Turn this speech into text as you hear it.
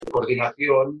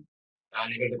coordinación a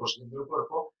nivel de posición del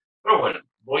cuerpo. Pero bueno,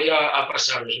 voy a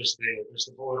pasaros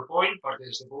este PowerPoint, parte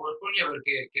de este PowerPoint, y a ver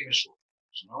qué me suena,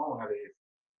 ¿no?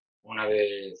 Una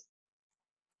vez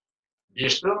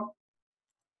visto,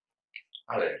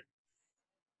 a ver.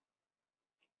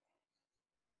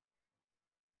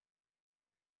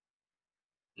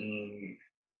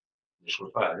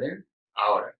 Disculpad, ¿eh?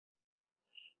 Ahora.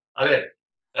 A ver,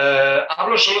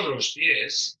 hablo solo de los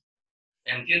pies.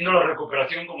 Entiendo la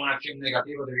recuperación como una acción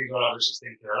negativa debido a la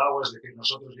resistencia al agua, es decir,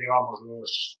 nosotros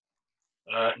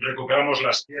recuperamos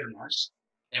las piernas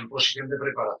en posición de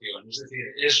preparación, es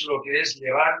decir, es lo que es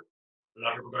llevar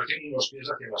la recuperación de los pies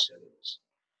hacia las caderas.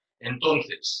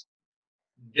 Entonces,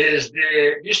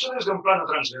 visto desde un plano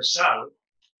transversal,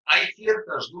 hay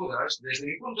ciertas dudas, desde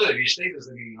mi punto de vista y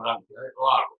desde mi ignorancia,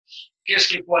 o algo, que es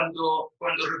que cuando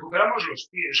recuperamos los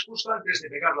pies, justo antes de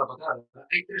pegar la patada,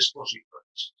 hay tres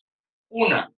posiciones.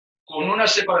 Una, con una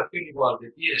separación igual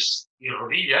de pies y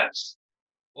rodillas,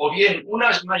 o bien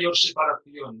una mayor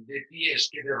separación de pies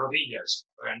que de rodillas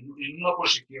en una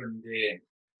posición de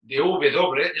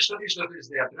W, esto visto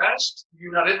desde atrás y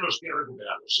una vez los pies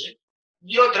recuperados, ¿eh?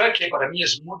 Y otra que para mí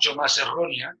es mucho más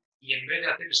errónea, y en vez de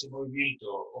hacer ese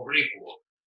movimiento oblicuo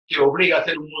que obliga a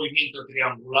hacer un movimiento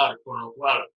triangular, con lo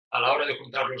cual a la hora de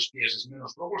juntar los pies es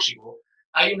menos propulsivo,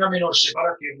 hay una menor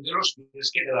separación de los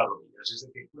pies que de las rodillas. Es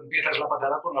decir, tú empiezas la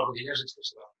patada con las rodillas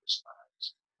excesivamente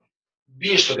separadas.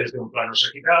 Visto desde un plano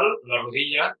sagital, la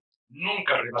rodilla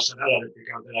nunca rebasará la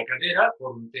vertical de la cadera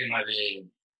por un tema de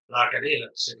la cadera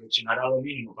se flexionará lo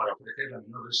mínimo para ofrecer la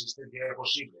menor resistencia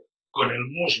posible con el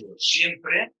muslo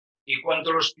siempre y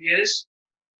cuando los pies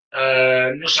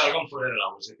no salgan fuera del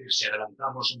agua. Es decir, si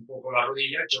adelantamos un poco la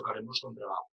rodilla, chocaremos contra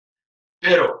el agua.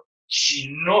 Pero si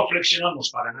no flexionamos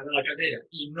para nada la cadera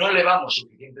y no elevamos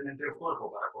suficientemente el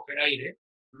cuerpo para coger aire,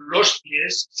 los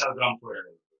pies saldrán fuera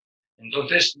del agua.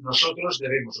 Entonces, nosotros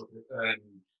debemos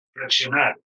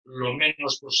flexionar lo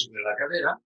menos posible la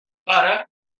cadera para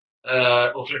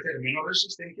ofrecer menor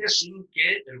resistencia sin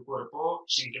que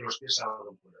los pies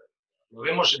salgan fuera. Lo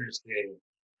vemos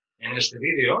en este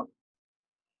vídeo.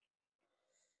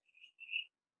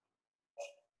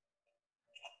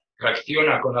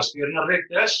 Tracciona con las piernas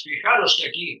rectas. Fijaros que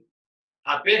aquí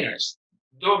apenas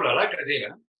dobla la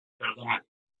cadera, perdonad,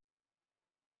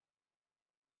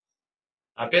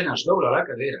 apenas dobla la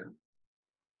cadera,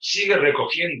 sigue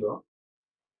recogiendo.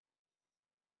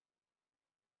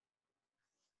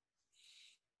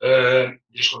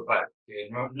 Disculpad, que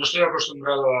no estoy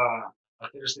acostumbrado a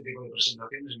hacer este tipo de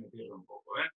presentaciones y me pierdo un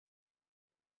poco, ¿eh?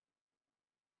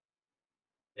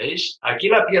 ¿Veis? Aquí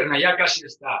la pierna ya casi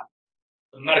está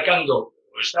marcando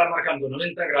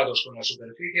 90 grados con la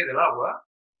superficie del agua,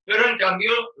 pero en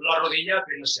cambio la rodilla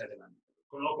apenas se adelanta,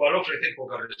 con lo cual ofrece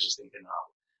poca resistencia en el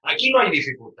agua. Aquí no hay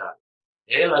dificultad.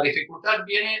 La dificultad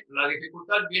viene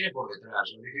por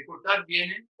detrás,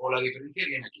 la diferencia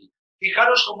viene aquí.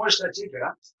 Fijaros cómo esta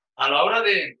chica, a la hora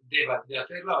de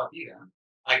hacer la batida,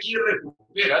 aquí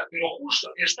recupera, pero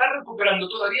justo está recuperando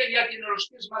todavía, ya tiene los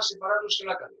pies más separados que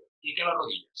la cadera y que las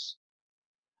rodillas.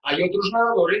 Hay otros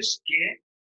nadadores que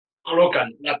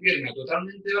colocan la pierna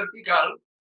totalmente vertical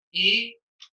y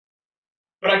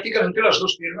prácticamente las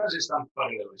dos piernas están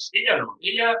paralelas. Ella no,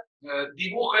 ella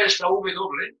dibuja esta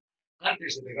W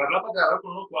antes de pegar la patada,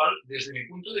 con lo cual, desde mi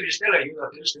punto de vista, le ayuda a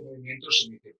hacer este movimiento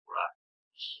semicircular.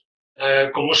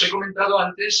 Como os he comentado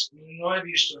antes, no he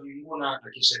visto ninguna,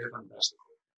 aquí se ve fantástico,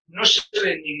 no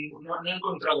he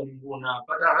encontrado ninguna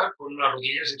patada con las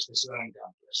rodillas excesivamente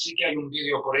amplias. Sí que hay un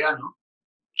vídeo coreano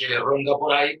que ronda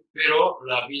por ahí, pero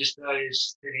la vista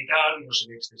es cenital y no se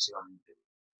ve excesivamente.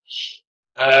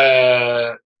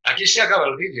 Aquí se acaba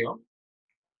el vídeo.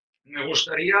 Me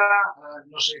gustaría,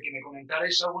 no sé, que me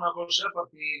comentarais alguna cosa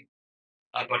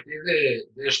a partir de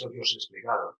esto que os he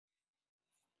explicado.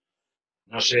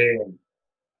 No sé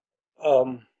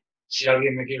si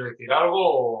alguien me quiere decir algo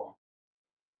o...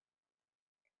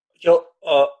 Yo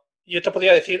te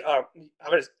podría decir, a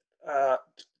ver,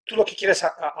 tú lo que quieres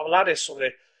hablar es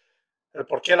sobre el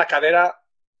por qué la cadera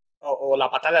o la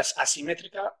patada es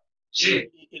asimétrica. Sí.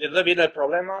 Y de dónde viene el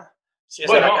problema. Si es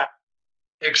bueno,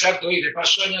 exacto, y de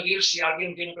paso añadir si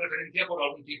alguien tiene preferencia por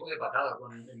algún tipo de patada,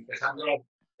 empezando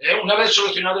una vez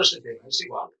solucionado este tema, es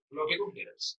igual, lo que tú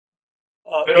quieras.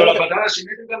 Pero la patada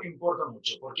asimétrica me importa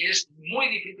mucho, porque es muy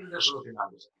difícil de solucionar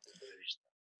desde mi punto de vista.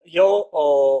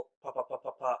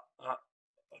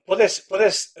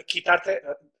 Puedes quitarte...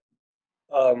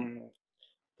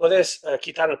 puedes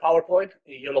quitar el PowerPoint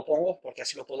y yo lo pongo porque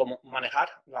así lo puedo manejar.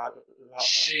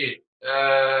 Sí.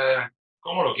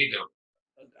 ¿Cómo lo quito?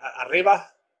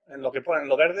 Arriba, en lo que pone en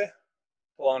lo verde,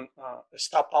 pon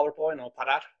Stop PowerPoint o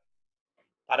parar.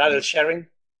 parar el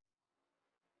sharing.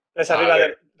 ¿Ves arriba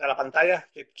de la pantalla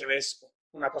que ves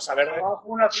una cosa verde? Abajo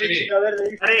una flechita verde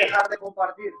dice dejar de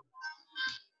compartir.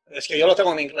 Es que yo lo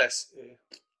tengo en inglés.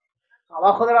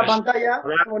 Abajo de la pantalla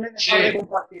pone dejar de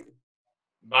compartir.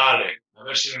 Vale, a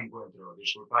ver si lo encuentro,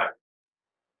 disculpad.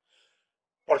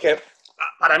 Porque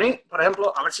para mí, por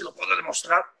ejemplo, a ver si lo puedo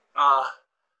demostrar,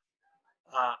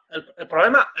 el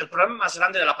problema más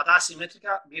grande de la patada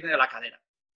asimétrica viene de la cadera,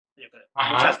 yo creo,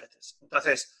 muchas veces.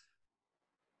 Entonces,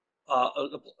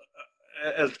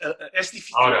 es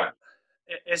difícil. Ahora.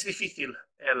 Es difícil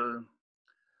el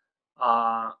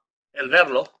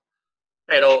verlo,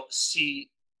 pero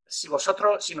si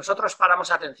nosotros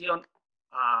paramos atención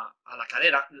a la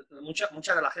cadera,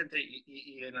 mucha de la gente,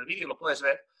 y en el vídeo lo puedes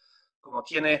ver, como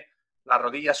tiene las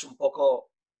rodillas un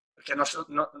poco que no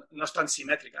están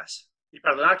simétricas. Y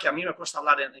perdonad que a mí me cuesta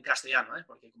hablar en castellano,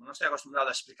 porque como no estoy acostumbrado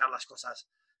a explicar las cosas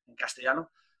en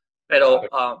castellano, pero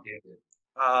a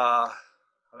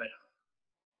ver,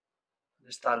 ¿dónde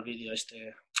está el vídeo este?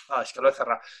 Es que lo he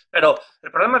cerrado. Pero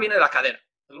el problema viene de la cadera.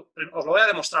 Os lo voy a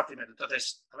demostrar primero,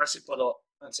 entonces a ver si puedo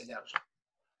enseñaros.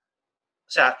 O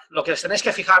sea, lo que os tenéis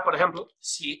que fijar, por ejemplo,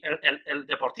 si el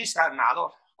deportista, el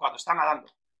nadador, cuando está nadando,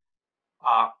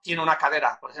 tiene una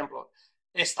cadera, por ejemplo,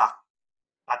 esta,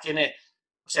 tiene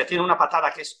una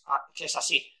patada que es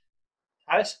así,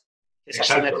 ¿sabes? Que es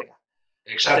asimétrica.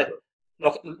 Exacto.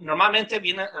 Entonces, normalmente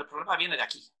el problema viene de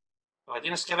aquí. Lo que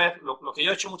tienes que ver, lo que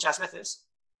yo he hecho muchas veces,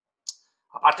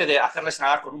 aparte de hacerles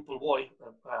nadar con un pull buoy,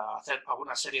 hacer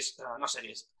algunas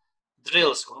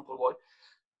drills con un pull buoy,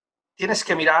 tienes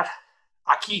que mirar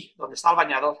aquí, donde está el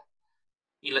bañador,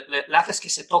 y le haces que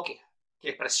se toque,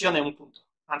 que presione un punto,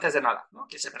 antes de nada, ¿no?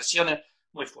 Que se presione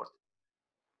muy fuerte.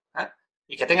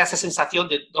 Y que tenga esa sensación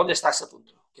de dónde está ese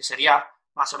punto, que sería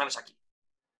más o menos aquí.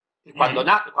 Y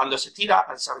cuando se tira,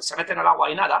 se mete en el agua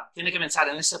y nada, tiene que pensar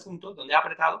en ese punto donde ha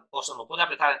apretado, o se lo puede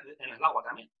apretar en el agua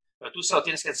también, pero tú se lo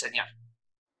tienes que enseñar.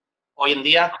 Hoy en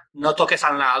día, no toques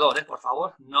al nadador, por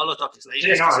favor, no lo toques.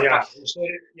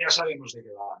 Ya sabemos de qué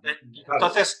va.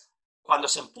 Entonces, cuando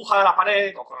se empuja de la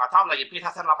pared o con la tabla y empieza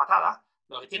a hacer la patada,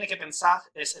 lo que tiene que pensar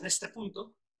es en este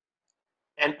punto,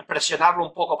 en presionarlo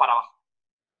un poco para abajo,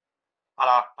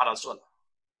 para el suelo.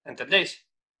 ¿Entendéis?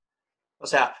 O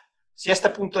sea, si este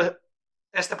punto,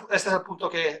 este es el punto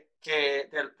de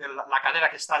la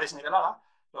cadera que está desnivelada,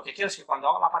 lo que quiero es que cuando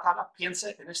haga la patada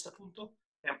piense en este punto,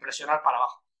 en presionar para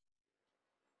abajo.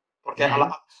 Porque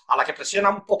a la que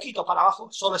presiona un poquito para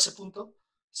abajo, solo ese punto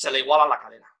se le iguala a la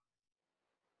cadera.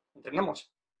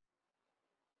 ¿Entendemos?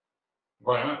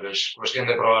 Bueno, es cuestión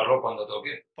de probarlo cuando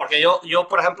toque. Porque yo,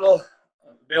 por ejemplo,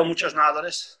 veo muchos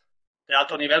nadadores de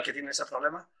alto nivel que tienen ese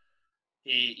problema.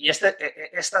 Y esta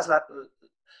es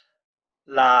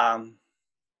la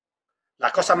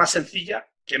cosa más sencilla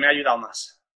que me ha ayudado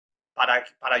más. Para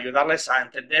ayudarles a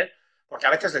entender, porque a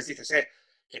veces les dices,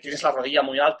 que tienes la rodilla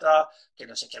muy alta, que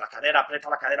no sé, que la cadera, aprieta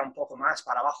la cadera un poco más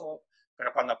para abajo,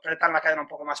 pero cuando apretan la cadera un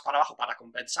poco más para abajo para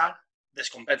compensar,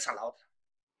 descompensan la otra.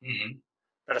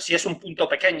 Pero si es un punto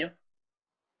pequeño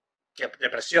de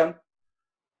presión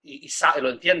y lo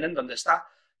entienden dónde está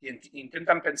y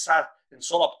intentan pensar en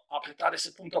solo apretar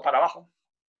ese punto para abajo,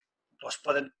 pues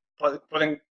pueden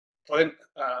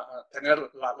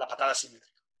tener la patada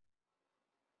simétrica.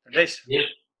 ¿Entendéis?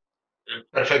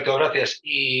 Perfecto, gracias.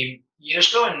 ¿Y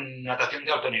esto en natación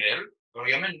de alto nivel?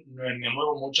 Porque yo me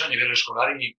muevo mucho a nivel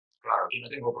escolar y, claro, aquí no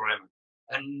tengo problema.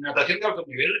 ¿En natación de alto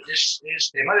nivel es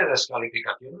tema de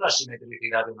descalificación la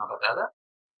simetricidad de una patada?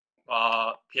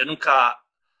 Yo nunca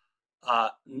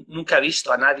he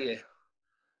visto a nadie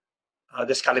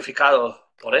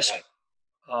descalificado por eso.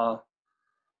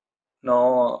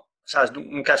 No, ¿sabes?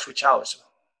 Nunca he escuchado eso.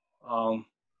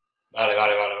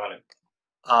 Vale.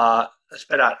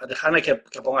 Espera, dejadme que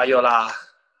ponga yo la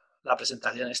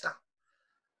presentación esta.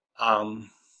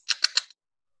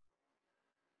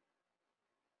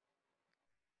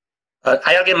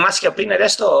 ¿Hay alguien más que opine de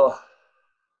esto?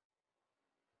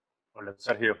 Hola,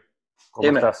 Sergio.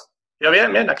 ¿Cómo estás? Yo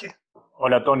bien, aquí.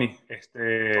 Hola, Tony.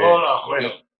 Hola, Julio.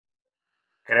 Bueno,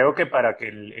 creo que para que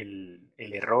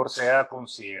el error sea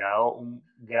considerado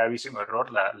un gravísimo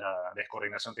error, la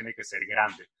descoordinación tiene que ser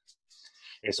grande.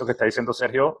 Eso que está diciendo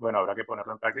Sergio, bueno, habrá que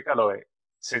ponerlo en práctica, lo de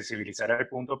sensibilizar el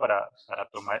punto para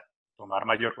tomar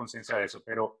mayor conciencia de eso.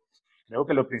 Pero creo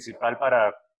que lo principal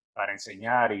para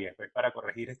enseñar y después para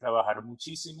corregir es trabajar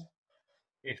muchísimo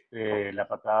la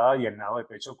patada y el nado de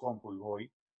pecho con pull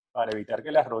buoy para evitar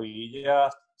que las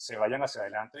rodillas se vayan hacia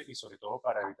adelante y sobre todo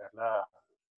para evitar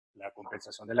la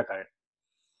compensación de la cadera.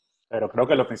 Pero creo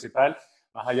que lo principal,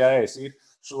 más allá de decir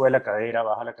sube la cadera,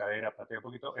 baja la cadera, patea un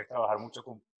poquito, es trabajar mucho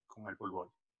con el pull buoy.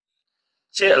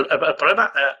 Sí, el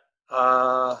problema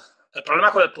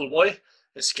con el pull boy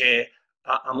es que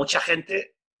a mucha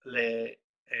gente le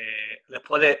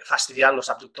puede fastidiar los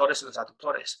abductores y los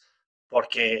aductores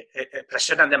porque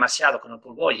presionan demasiado con el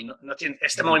pull boy. Y no tiene,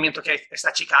 este movimiento que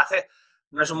esta chica hace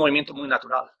no es un movimiento muy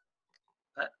natural.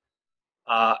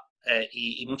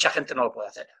 Y mucha gente no lo puede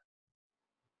hacer.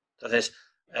 Entonces,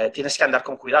 tienes que andar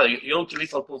con cuidado. Yo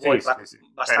utilizo el pull boy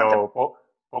bastante. Pero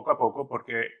poco a poco,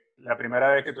 porque la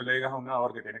primera vez que tú le digas a un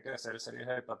nadador que tiene que hacer series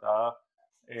de patadas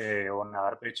o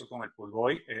nadar pecho con el pull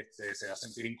boy, se va a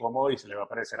sentir incómodo y se le va a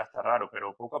parecer hasta raro,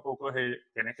 pero poco a poco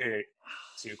tienes que,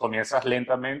 si comienzas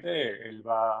lentamente, él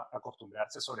va a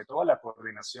acostumbrarse sobre todo a la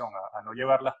coordinación, a no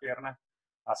llevar las piernas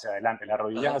hacia adelante, las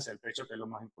rodillas hacia el pecho, que es lo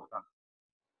más importante.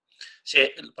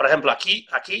 Sí, por ejemplo, aquí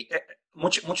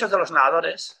muchos de los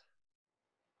nadadores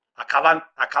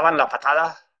acaban la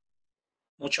patada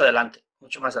mucho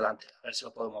más delante. A ver si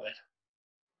lo puedo mover.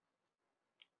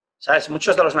 ¿Sabes?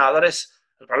 Muchos de los nadadores,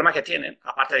 el problema que tienen,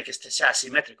 aparte de que este sea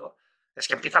asimétrico, es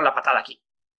que empiezan la patada aquí.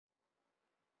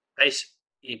 ¿Veis?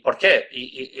 ¿Y por qué?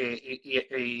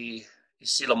 Y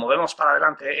si lo movemos para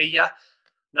adelante, ella,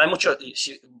 no hay mucho,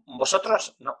 si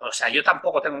vosotros, no, o sea, yo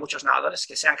tampoco tengo muchos nadadores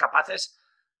que sean capaces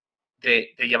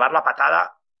de llevar la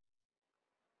patada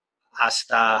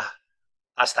hasta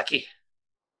aquí.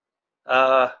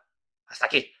 Hasta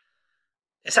aquí.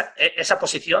 Esa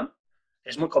posición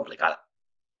es muy complicada.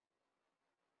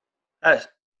 ¿Sabes?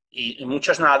 Y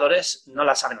muchos nadadores no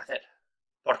la saben hacer.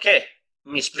 ¿Por qué?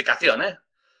 Mi explicación,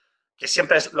 que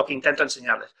siempre es lo que intento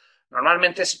enseñarles.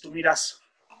 Normalmente, si tú miras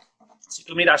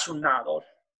un nadador,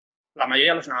 la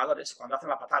mayoría de los nadadores, cuando hacen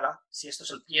la patada, si esto es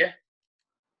el pie,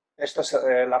 esto es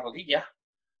la rodilla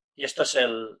y esto es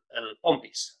el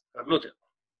pompis, el glúteo.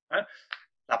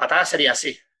 La patada sería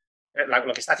así.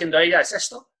 Lo que está haciendo ella es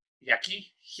esto, y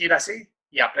aquí gira así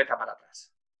y aprieta para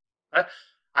atrás.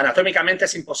 Anatómicamente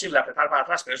es imposible apretar para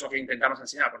atrás, pero es lo que intentamos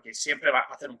enseñar, porque siempre va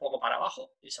a hacer un poco para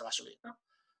abajo y se va a subir, ¿no?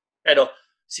 Pero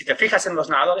si te fijas en los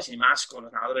nadadores, y más con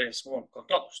los nadadores, bueno, con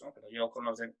todos, ¿no? Pero yo con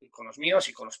los míos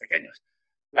y con los pequeños,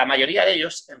 la mayoría de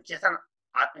ellos empiezan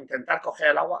a intentar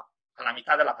coger el agua a la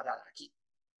mitad de la patada, aquí.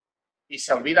 Y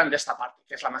se olvidan de esta parte,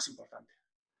 que es la más importante.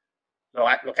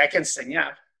 Lo que hay que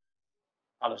enseñar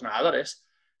a los nadadores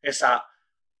es a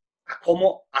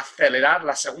cómo acelerar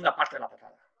la segunda parte de la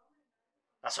patada.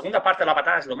 La segunda parte de la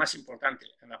patada es lo más importante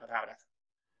en la patada de brazo.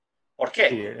 ¿Por qué?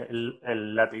 Sí,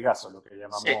 el latigazo, lo que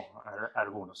llamamos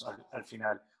algunos, al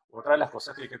final. Otra de las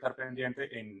cosas que hay que estar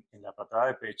pendiente en la patada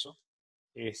de pecho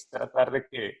es tratar de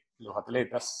que los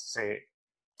atletas se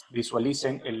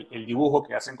visualicen el dibujo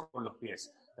que hacen con los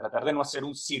pies. Tratar de no hacer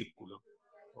un círculo,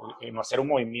 no hacer un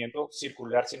movimiento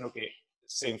circular, sino que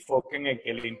se enfoquen en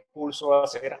que el impulso va a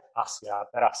ser hacia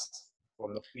atrás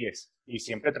con los pies y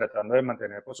siempre tratando de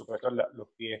mantener, por supuesto, los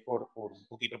pies por un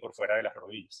poquito por fuera de las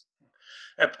rodillas.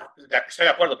 Estoy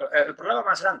de acuerdo, pero el problema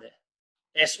más grande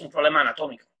es un problema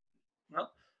anatómico,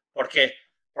 ¿no? Porque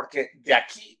de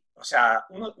aquí, o sea,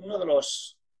 uno de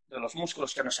los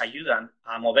músculos que nos ayudan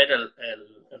a mover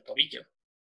el tobillo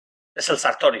es el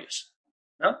sartorius,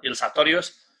 ¿no? Y el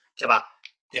sartorius que va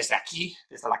desde aquí,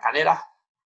 desde la cadera,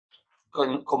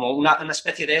 como una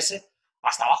especie de S,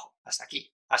 hasta abajo, hasta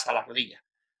aquí, hasta la rodilla.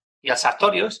 Y el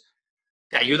sartorius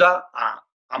te ayuda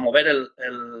a mover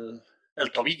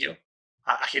el tobillo,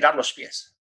 a girar los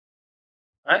pies.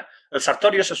 El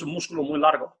sartorius es un músculo muy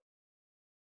largo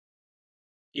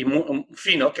y muy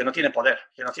fino, que no tiene poder,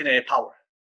 que no tiene power.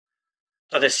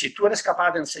 Entonces, si tú eres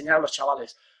capaz de enseñar a los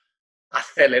chavales a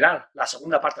acelerar la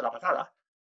segunda parte de la patada,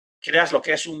 creas lo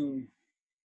que es un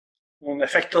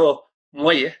efecto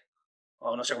muelle,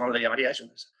 o no sé cómo le llamaríais,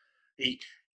 y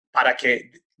para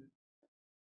que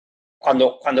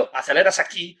cuando aceleras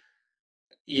aquí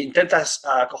e intentas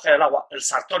coger el agua, el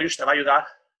sartorius te va a ayudar,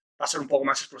 va a ser un poco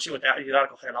más explosivo y te va a ayudar a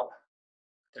coger el agua.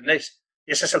 ¿Entendéis?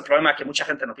 Y ese es el problema que mucha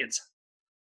gente no piensa.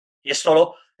 Y es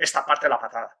solo esta parte de la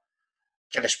patada.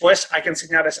 Que después hay que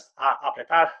enseñarles a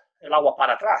apretar el agua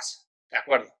para atrás, ¿de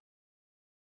acuerdo?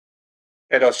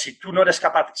 Pero si tú no eres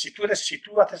capaz, si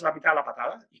tú haces la mitad de la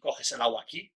patada y coges el agua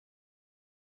aquí,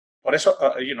 por eso,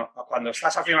 cuando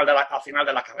estás al final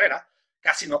de la carrera,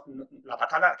 la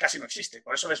patada casi no existe.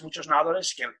 Por eso ves muchos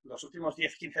nadadores que los últimos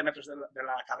 10-15 metros de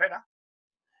la carrera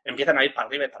empiezan a ir para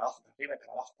arriba y para abajo, para arriba y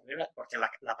para abajo, para arriba, porque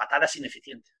la patada es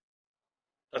ineficiente.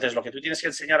 Entonces, lo que tú tienes que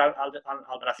enseñar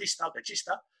al bracista, al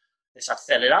pechista, es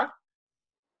acelerar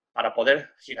para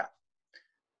poder girar.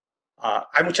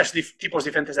 Hay muchos tipos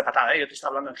diferentes de patada, yo te estoy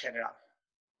hablando en general.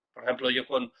 Por ejemplo, yo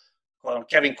con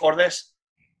Kevin Cordes,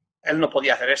 él no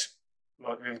podía hacer eso.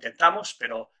 Lo intentamos,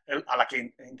 pero él, a la que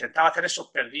intentaba hacer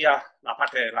eso, perdía la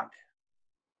parte de delante.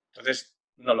 Entonces,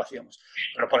 no lo hacíamos.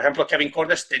 Pero, por ejemplo, Kevin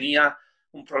Cordes tenía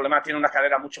un problema, tiene una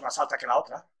cadera mucho más alta que la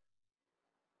otra.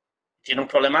 Tiene un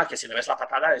problema que si le ves la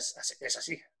patada es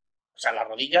así. O sea, las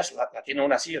rodillas la tiene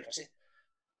una así y otra así.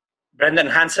 Brendan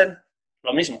Hansen,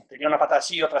 lo mismo. Tenía una patada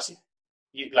así y otra así.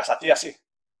 Y las hacía así.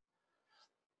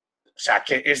 O sea,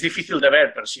 que es difícil de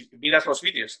ver, pero si miras los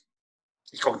vídeos.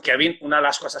 Y con Kevin, una de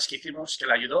las cosas que hicimos que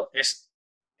le ayudó es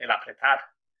el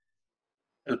apretar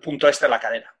el punto este de la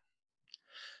cadera.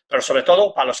 Pero sobre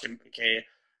todo, para los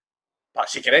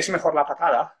si queréis mejor la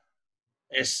patada,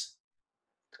 es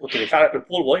utilizar el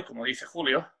pull boy, como dice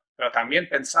Julio, pero también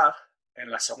pensar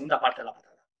en la segunda parte de la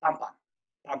patada. Pam, pam,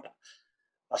 pam, pam.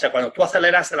 O sea, cuando tú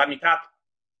aceleras de la mitad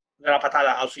de la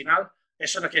patada al final,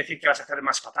 eso no quiere decir que vas a hacer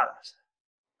más patadas.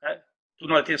 Tú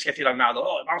no le tienes que decir al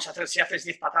nado, vamos a hacer, si haces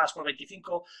 10 patadas por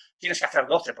 25, tienes que hacer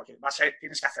 12, porque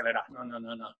tienes que acelerar.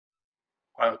 No.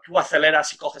 Cuando tú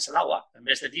aceleras y coges el agua, en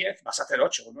vez de 10, vas a hacer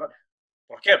 8 o 9.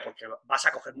 ¿Por qué? Porque vas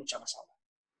a coger mucha más agua.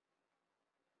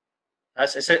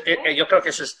 Yo creo que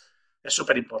eso es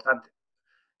súper importante.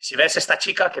 Si ves esta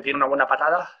chica que tiene una buena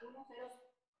patada,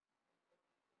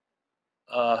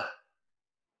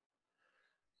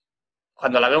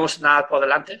 cuando la vemos nada por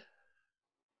delante,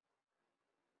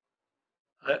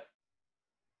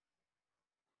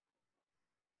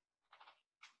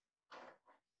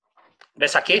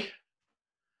 ¿ves aquí?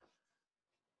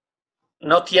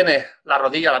 No tiene la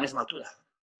rodilla a la misma altura.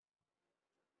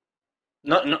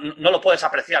 No lo puedes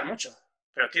apreciar mucho,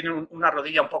 pero tiene una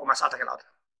rodilla un poco más alta que la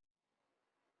otra.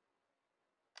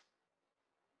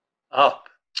 Oh.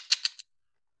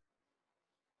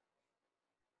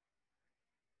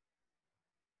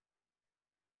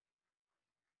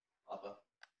 Papa,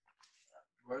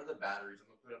 where are the batteries? I'm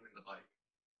gonna put them in the bike.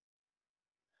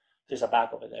 There's a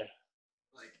bag over there.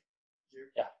 Like here?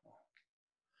 Yeah.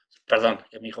 Perdón,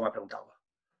 que mi hijo me ha preguntado.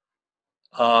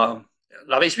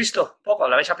 ¿Lo habéis visto? ¿Poco?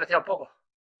 ¿Lo habéis apreciado poco?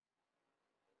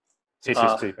 Sí,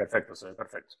 perfecto, se ve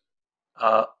perfecto.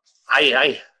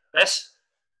 Ahí, ¿ves?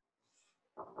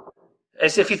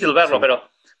 Es difícil verlo, sí.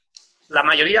 Pero la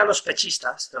mayoría de los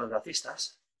pechistas, de los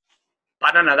bracistas,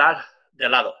 van a nadar de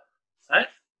lado.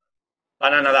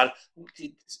 Van a nadar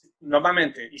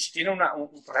normalmente, y si tiene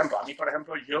por ejemplo, a mí, por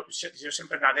ejemplo, yo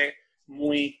siempre nadé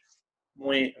muy,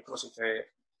 ¿cómo se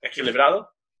dice?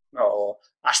 Equilibrado,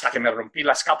 hasta que me rompí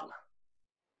la escápula.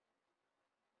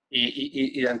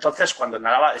 Y entonces, cuando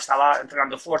nadaba, estaba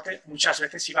entrenando fuerte, muchas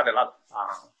veces iba de lado.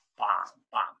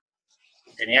 Pam.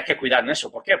 Tenía que cuidar en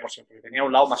eso. ¿Por qué? Porque tenía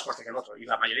un lado más fuerte que el otro. Y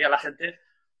la mayoría de la gente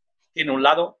tiene un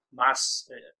lado más,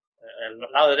 el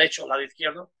lado derecho, el lado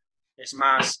izquierdo, es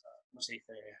más, ¿cómo se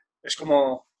dice? Es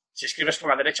como si escribes con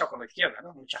la derecha o con la izquierda,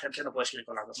 ¿no? Mucha gente no puede escribir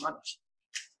con las dos manos.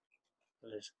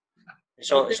 Entonces,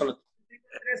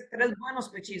 Tres buenos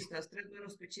pechistas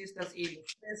y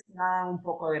los tres nadan un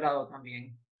poco de lado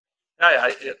también.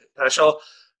 Por eso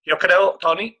yo creo,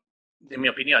 Tony, de mi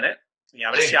opinión, y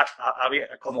a ver si,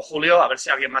 como Julio, a ver si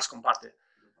alguien más comparte.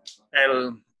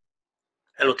 El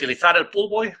utilizar el pull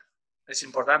boy es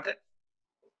importante.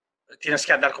 Tienes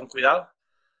que andar con cuidado.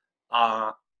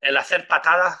 El hacer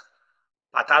patada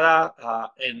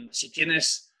si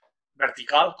tienes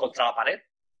vertical contra la pared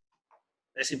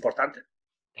es importante.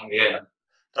 También.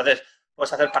 Entonces,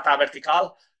 puedes hacer patada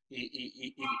vertical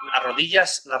y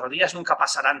las rodillas nunca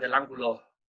pasarán del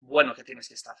ángulo bueno que tienes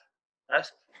que estar.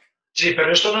 ¿Sabes? Sí,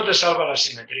 pero esto no te salva la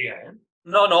simetría, ¿eh?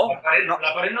 No. La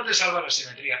pared no te salva la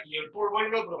simetría. Y el pull boy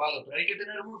lo he probado, pero hay que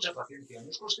tener mucha paciencia. No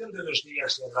es cuestión de 2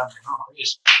 días y adelante, no.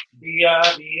 Es día.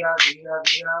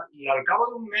 Y al cabo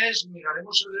de un mes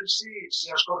miraremos a ver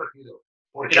si has corregido.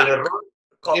 Porque mira, el error...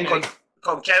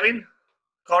 Con Kevin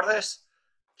Cordes,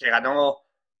 que ganó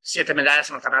 7 medallas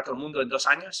en el Campeonato del Mundo en 2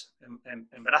 años,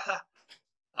 en braza.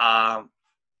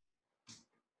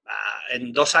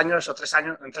 En 2 años o 3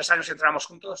 años, en 3 años que entrenamos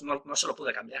juntos, no se lo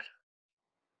pude cambiar.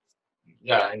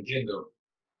 Ya, entiendo.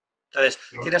 Entonces,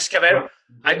 tienes que ver...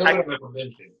 me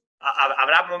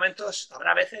habrá momentos,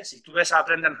 habrá veces, y tú ves a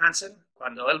Brendan Hansen,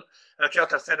 cuando él quedó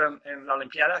tercero en la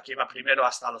Olimpiada, que iba primero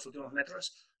hasta los últimos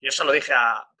metros, yo se lo dije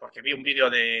porque vi un vídeo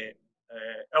de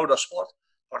Eurosport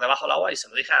por debajo del agua, y se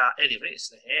lo dije a Eddie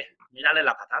Brice, mírale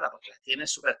la patada, porque la tiene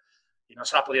súper... Y no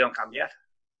se la pudieron cambiar.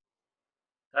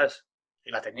 ¿Sabes?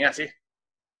 Y la tenía así.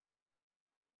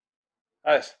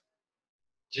 ¿Sabes?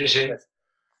 Sí.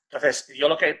 Entonces, yo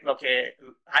lo que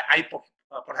hay, por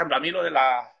ejemplo, a mí lo de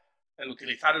el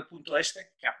utilizar el punto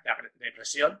de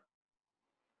presión,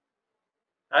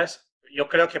 ¿sabes? Yo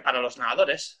creo que para los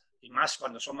nadadores, y más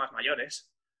cuando son más mayores,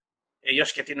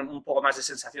 ellos que tienen un poco más de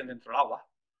sensación dentro del agua,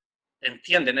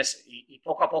 entienden eso, y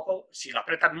poco a poco, si lo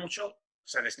apretan mucho,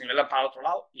 se desnivelan para el otro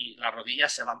lado y las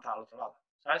rodillas se van para el otro lado,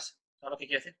 ¿sabes? ¿Sabes lo que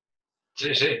quiere decir?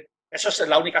 Sí, sí. Eso es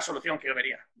la única solución que yo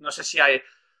vería. No sé si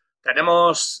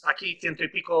tenemos aquí 100 y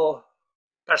pico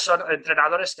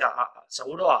entrenadores que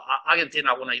seguro alguien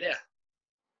tiene alguna idea.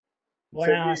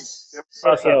 Buenas, ¿qué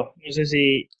pasa? Sergio. No sé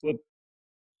si...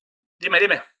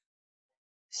 Dime.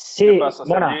 Sí, ¿Qué pasa,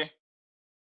 bueno, Sergi?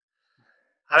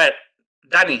 A ver,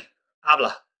 Dani,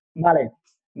 habla. vale.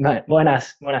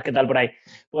 Buenas, ¿qué tal por ahí?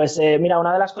 Pues mira,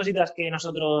 una de las cositas que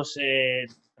nosotros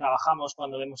trabajamos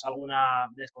cuando vemos alguna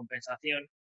descompensación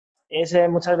es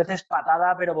muchas veces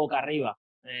patada pero boca arriba,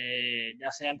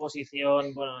 ya sea en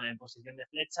posición, bueno, en posición de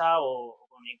flecha o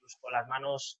incluso con las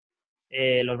manos,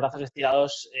 los brazos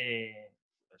estirados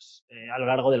a lo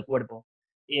largo del cuerpo.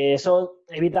 Y eso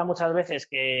evita muchas veces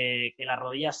que las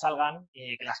rodillas salgan,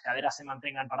 que las caderas se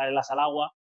mantengan paralelas al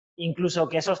agua, incluso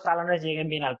que esos talones lleguen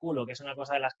bien al culo, que es una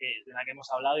cosa de la que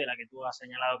hemos hablado y de la que tú has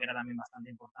señalado que era también bastante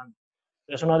importante.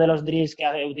 Entonces, uno de los drills que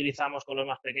utilizamos con los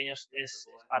más pequeños es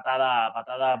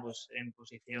patada pues, en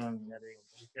posición, ya te digo,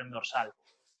 posición dorsal,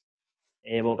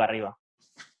 boca arriba.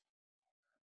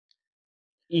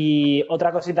 Y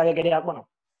otra cosita que quería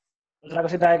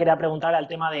preguntar al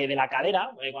tema de la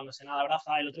cadera, cuando se nada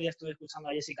braza. El otro día estuve escuchando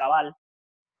a Jessica Val,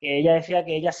 que ella decía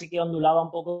que ella sí que ondulaba un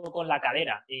poco con la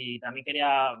cadera. Y también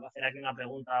quería hacer aquí una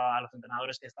pregunta a los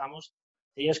entrenadores que estamos.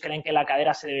 Si ellos creen que la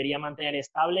cadera se debería mantener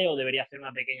estable o debería hacer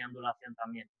una pequeña ondulación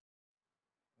también.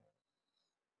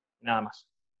 Nada más.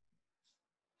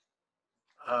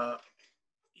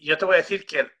 Yo te voy a decir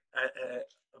que,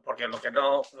 porque lo que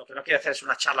no quiero hacer es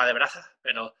una charla de braza,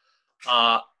 pero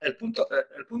el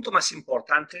punto más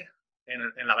importante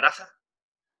en la braza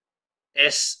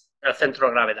es el centro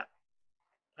de gravedad.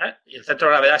 Y el centro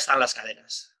de gravedad está en las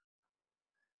caderas.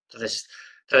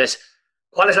 Entonces,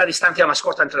 ¿cuál es la distancia más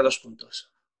corta entre dos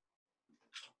puntos?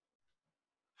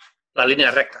 La línea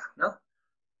recta, ¿no?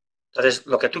 Entonces,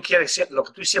 lo que tú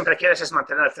siempre quieres es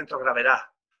mantener el centro de gravedad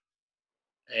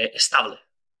estable,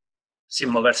 sin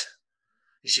moverse.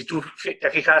 Y si tú te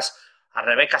fijas a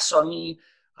Rebecca Sony,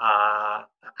 a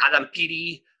Adam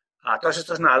Peaty, a todos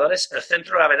estos nadadores, el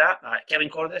centro de gravedad, a Kevin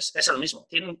Cordes, es el mismo.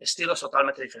 Tienen estilos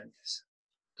totalmente diferentes.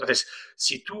 Entonces,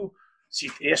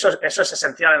 eso es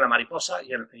esencial en la mariposa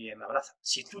y en la braza.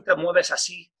 Si tú te mueves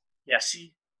así y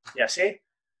así y así,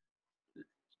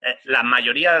 la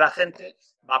mayoría de la gente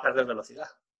va a perder velocidad,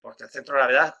 porque el centro de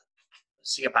gravedad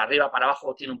sigue para arriba, para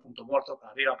abajo, tiene un punto muerto,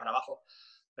 para arriba, para abajo.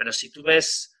 Pero si tú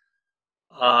ves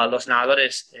los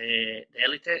nadadores de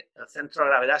élite, el centro de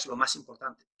gravedad es lo más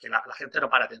importante, que la gente no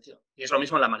para atención. Y es lo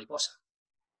mismo en la mariposa.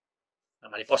 La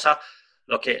mariposa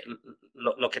lo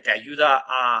que te ayuda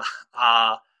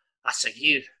a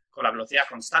seguir con la velocidad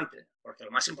constante, porque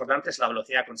lo más importante es la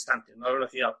velocidad constante, no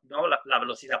la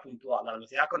velocidad puntual, la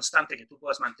velocidad constante que tú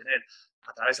puedes mantener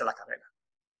a través de la carrera.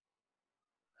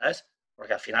 ¿Sabes?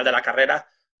 Porque al final de la carrera,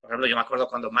 por ejemplo, yo me acuerdo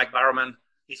cuando Mike Barrowman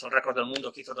hizo el récord del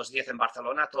mundo, que hizo 2:10 en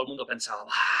Barcelona, todo el mundo pensaba,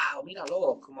 ¡wow!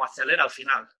 Míralo, cómo acelera al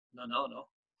final.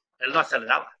 No. Él no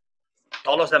aceleraba.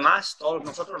 Todos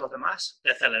nosotros los demás,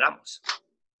 aceleramos.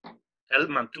 Él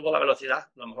mantuvo la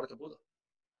velocidad lo mejor que pudo.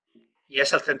 Y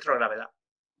es el centro de gravedad.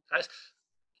 ¿Sabes?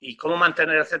 ¿Y cómo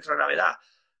mantener el centro de gravedad?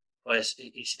 Pues,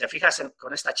 y si te fijas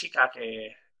con esta chica que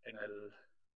en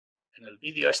el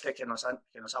vídeo este que nos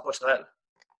ha puesto él,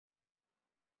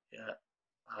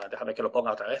 déjame que lo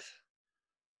ponga otra vez.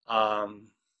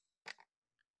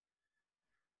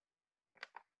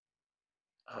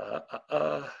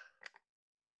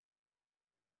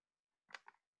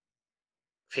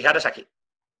 Fijaros aquí.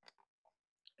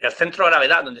 El centro de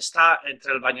gravedad, donde está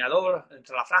entre el bañador,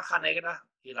 entre la franja negra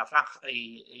y la franja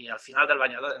y al final del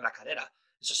bañador en la cadera.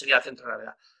 Eso sería el centro de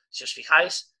gravedad. Si os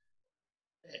fijáis,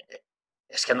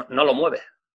 es que no lo mueve,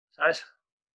 ¿sabes?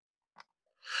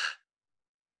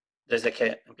 Desde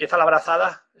que empieza la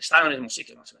brazada, está en el mismo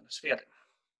sitio, más o menos. Fíjate.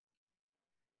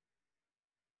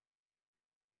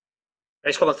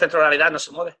 ¿Veis cómo el centro de gravedad no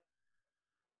se mueve?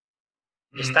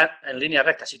 Está en línea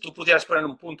recta. Si tú pudieras poner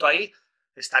un punto ahí,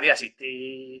 estaría así.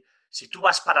 Si tú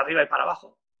vas para arriba y para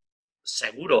abajo,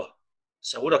 seguro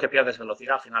que pierdes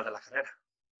velocidad al final de la carrera.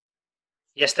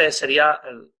 Y este sería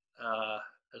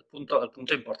el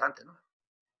punto importante, ¿no?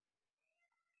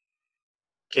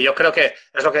 Que yo creo que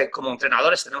es lo que como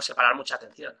entrenadores tenemos que parar mucha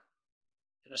atención.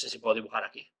 Yo no sé si puedo dibujar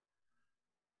aquí.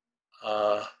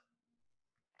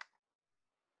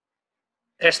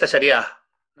 Este sería,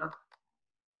 ¿no?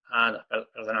 No,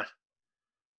 perdonad.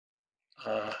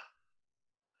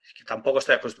 Es que tampoco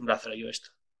estoy acostumbrado a hacer yo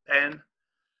esto. Pen.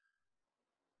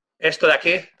 Esto de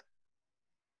aquí,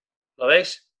 ¿lo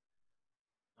veis?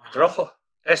 Rojo.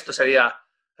 Esto sería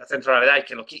el centro de gravedad y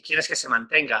que lo quieres que se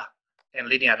mantenga en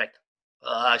línea recta.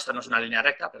 esto no es una línea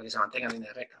recta, pero que se mantenga en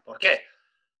línea recta. ¿Por qué?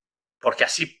 Porque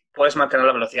así puedes mantener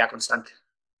la velocidad constante.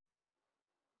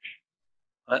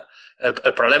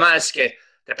 El problema es que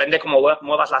depende cómo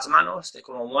muevas las manos, de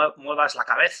cómo muevas la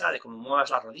cabeza, de cómo muevas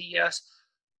las rodillas,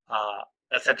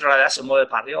 el centro de gravedad se mueve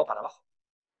para arriba o para abajo.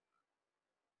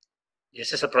 Y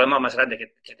ese es el problema más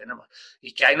grande que tenemos.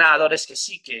 Y que hay nadadores que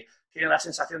sí que tienen la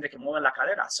sensación de que mueven la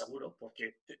cadera, seguro,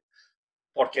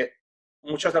 porque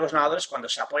muchos de los nadadores cuando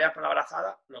se apoyan con la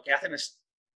brazada lo que hacen es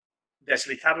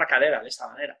deslizar la cadera de esta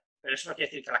manera. Pero eso no quiere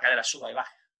decir que la cadera suba y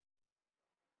baje.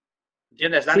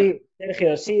 ¿Entiendes, Dani? Sí,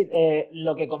 Sergio, sí.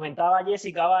 Lo que comentaba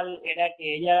Jessica Val era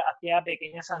que ella hacía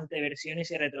pequeñas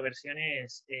anteversiones y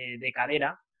retroversiones de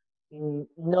cadera.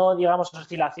 No, digamos,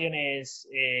 oscilaciones,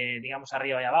 digamos,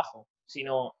 arriba y abajo,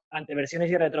 sino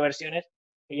anteversiones y retroversiones,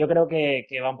 que yo creo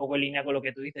que va un poco en línea con lo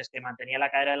que tú dices, que mantenía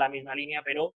la cadera en la misma línea,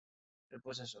 pero,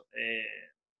 pues eso,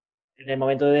 en el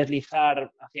momento de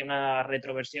deslizar hacía una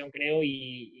retroversión, creo,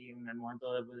 y en el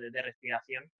momento de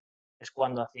respiración es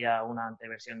cuando hacía una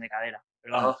anteversión de cadera.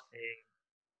 Pero vamos,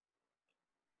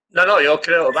 No, yo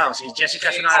creo, vamos, y Jessica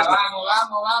es una de las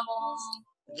Vamos.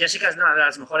 Jessica es una de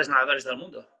las mejores nadadoras del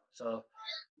mundo. So,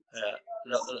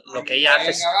 lo que ella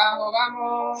hace es,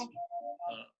 Vamos.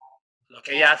 lo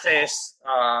que ella hace es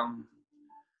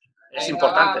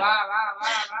importante.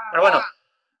 Pero bueno,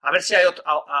 a ver si hay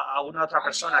alguna otra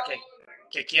persona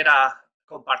que quiera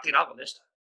compartir algo de esto.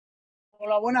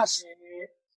 Hola, buenas.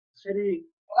 Seri,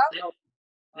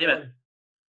 Dime.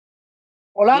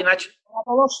 Hola. Dime, Nacho. Hola a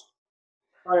todos.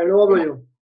 vale, luego hablo yo.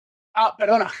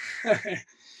 Perdona.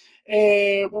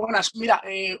 Buenas. Mira,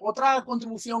 otra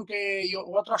contribución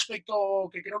otro aspecto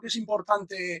que creo que es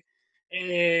importante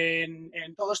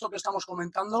en todo esto que estamos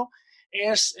comentando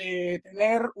es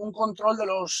tener un control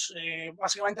de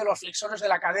básicamente los flexores de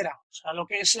la cadera, o sea, lo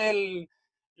que es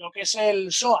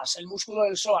el psoas, el músculo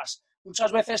del psoas.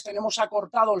 Muchas veces tenemos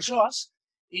acortado el psoas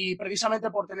y precisamente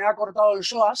por tener acortado el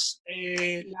psoas,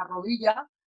 la rodilla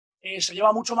se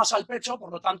lleva mucho más al pecho,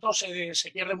 por lo tanto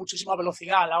se pierde muchísima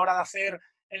velocidad a la hora de hacer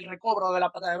el recobro de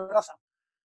la pata de braza.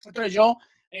 Entonces yo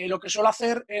lo que suelo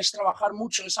hacer es trabajar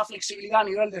mucho esa flexibilidad a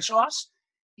nivel de psoas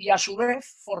y a su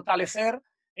vez fortalecer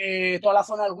toda la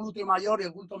zona del glúteo mayor y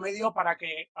el glúteo medio para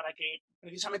que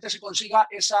precisamente se consiga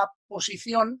esa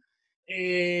posición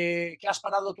que has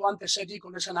parado tú antes, Sergi,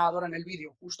 con ese nadador en el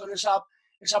vídeo. Justo en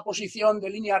esa posición de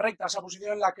línea recta, esa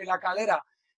posición en la que la cadera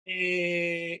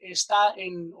está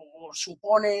o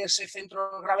supone ese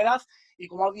centro de gravedad y,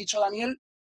 como ha dicho Daniel,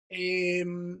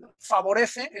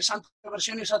 favorece esa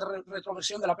anteversión y esa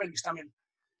retroversión de la pelvis también.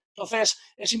 Entonces,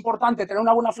 es importante tener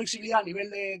una buena flexibilidad a nivel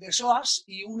de psoas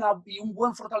y un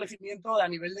buen fortalecimiento a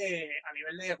nivel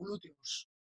de glúteos.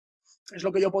 Es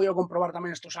lo que yo he podido comprobar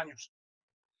también estos años.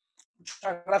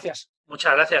 Muchas gracias.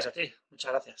 Muchas gracias a ti.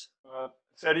 Muchas gracias.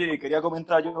 Sergi, quería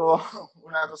comentar yo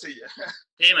una cosilla.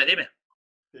 Dime.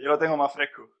 Que yo lo tengo más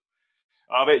fresco.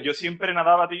 A ver, yo siempre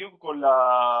nadaba, tío, con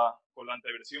la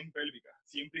anteversión pélvica.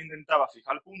 Siempre intentaba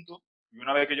fijar el punto y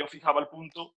una vez que yo fijaba el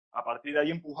punto, a partir de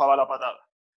ahí empujaba la patada.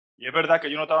 Y es verdad que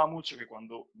yo notaba mucho que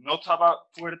cuando no estaba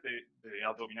fuerte de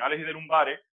abdominales y de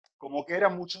lumbares, como que era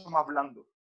mucho más blando.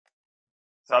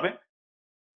 ¿Sabes?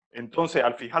 Entonces,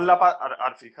 al fijar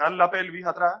la pelvis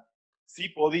atrás, sí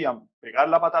podían pegar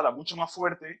la patada mucho más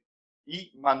fuerte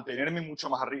y mantenerme mucho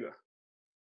más arriba.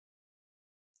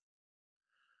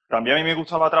 También a mí me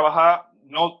gustaba trabajar,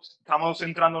 no estamos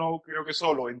centrándonos creo que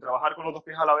solo en trabajar con los dos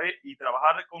pies a la vez y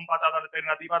trabajar con patada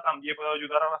alternativa también puede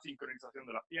ayudar a la sincronización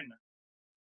de las piernas.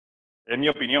 Es mi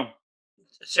opinión.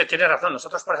 Sí, tienes razón.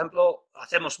 Nosotros, por ejemplo,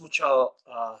 hacemos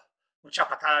mucha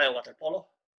patada de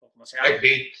waterpolo, o como se llama.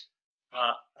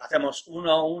 Hacemos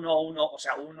 1, 1, 1, o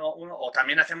sea, 1, 1, o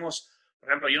también hacemos, por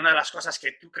ejemplo, y una de las cosas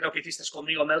que tú creo que hiciste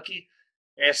conmigo, Melky,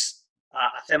 es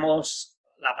hacemos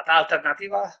la patada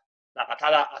alternativa, la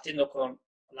patada haciendo con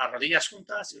las rodillas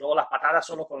juntas y luego las patadas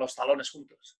solo con los talones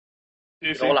juntos. Sí,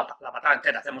 y luego la patada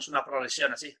entera, hacemos una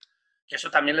progresión así, que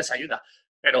eso también les ayuda.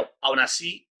 Pero aún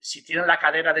así, si tienen la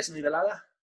cadera desnivelada,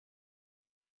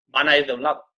 van a ir de un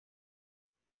lado.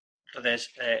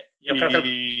 Entonces, yo creo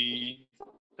que...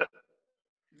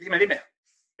 Dime.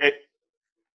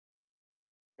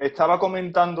 Estaba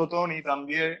comentando Tony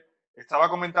también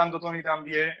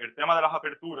el tema de las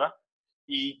aperturas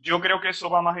y yo creo que eso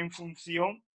va más en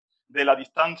función de la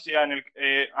distancia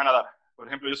a nadar. Por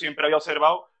ejemplo, yo siempre había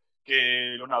observado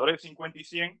que los nadadores de 50 y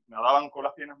 100 nadaban con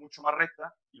las piernas mucho más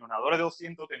rectas y los nadadores de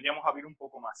 200 tendríamos a abrir un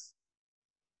poco más.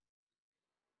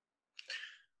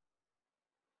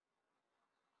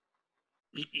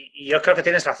 Y yo creo que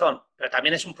tienes razón, pero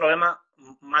también es un problema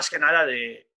más que nada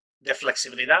de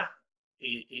flexibilidad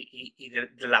y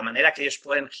de la manera que ellos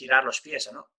pueden girar los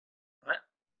pies, ¿no?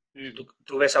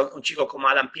 Tú ves a un chico como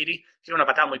Adam Peary, tiene una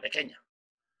patada muy pequeña.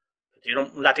 Tiene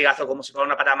un latigazo como si fuera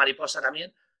una patada mariposa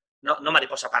también. No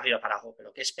mariposa para arriba para abajo,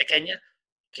 pero que es pequeña,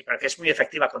 pero que es muy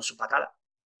efectiva con su patada,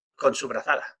 con su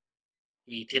brazada.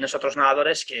 Y tienes otros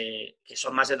nadadores que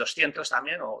son más de 200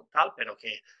 también o tal, pero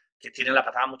que tienen la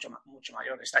patada mucho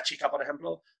mayor. Esta chica, por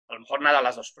ejemplo, a lo mejor nada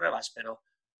las dos pruebas,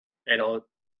 pero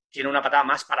tiene una patada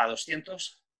más para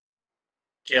 200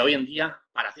 que hoy en día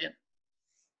para 100.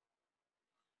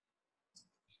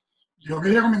 Yo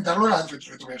quería comentarlo de la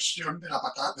retroversión de la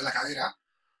patada, de la cadera,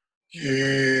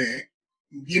 que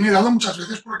viene dado muchas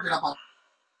veces porque la patada...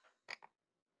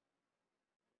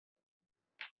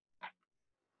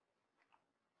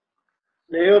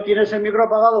 Leo, ¿tienes el micro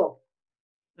apagado?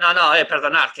 No,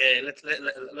 perdonad, que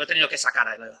lo he tenido que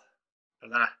sacar, Leo.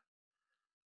 Perdonad.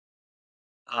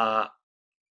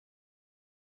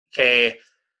 Que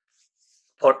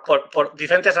por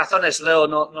diferentes razones, Leo,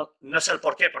 no sé el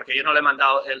por qué, porque yo no le he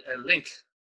mandado el link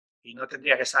y no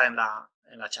tendría que estar en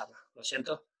la charla. Lo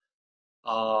siento.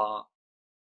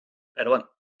 Pero bueno.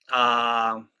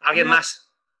 ¿Alguien más?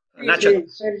 Sí, Nacho. sí,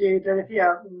 Sergi, te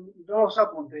decía, dos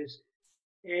apuntes.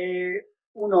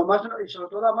 Uno, más, y sobre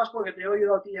todo además porque te he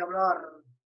oído a ti hablar,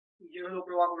 y yo lo he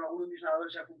probado con algunos de mis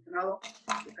nadadores y ha funcionado,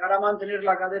 de cara a mantener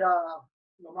la cadera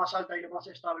lo más alta y lo más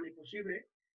estable posible,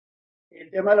 el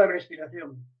tema de la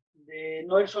respiración, de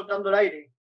no ir soltando el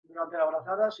aire durante la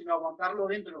brazada, sino aguantarlo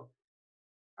dentro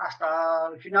hasta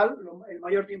el final, el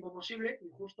mayor tiempo posible, y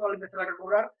justo al empezar a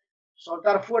recobrar,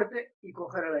 soltar fuerte y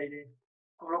coger el aire.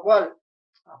 Con lo cual,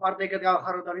 aparte hay que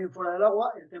trabajarlo también fuera del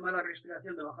agua, el tema de la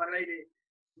respiración, de bajar el aire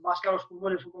más que a los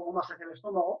pulmones, un poco más hacia el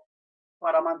estómago,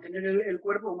 para mantener el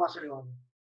cuerpo más elevado.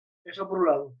 Eso por un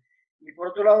lado. Y por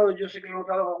otro lado, yo sé que he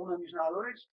notado a algunos de mis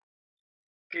nadadores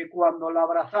que cuando la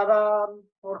brazada,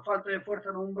 por falta de fuerza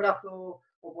en un brazo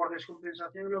o por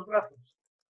descompensación en los brazos,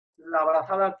 la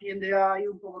brazada tiende a ir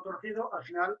un poco torcido, al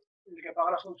final el que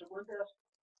paga las consecuencias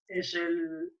es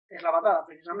la patada,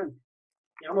 precisamente.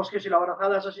 Digamos que si la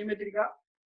brazada es asimétrica,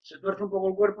 se tuerce un poco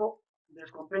el cuerpo,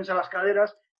 descompensa las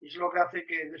caderas y es lo que hace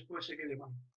que después se quede mal.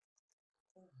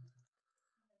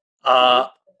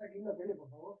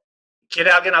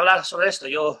 ¿Quiere alguien hablar sobre esto?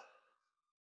 Yo...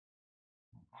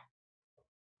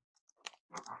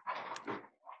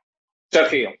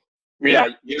 Sergio,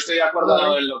 mira, yo estoy de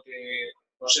acuerdo en lo que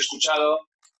os he escuchado.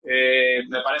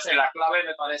 Me parece la clave,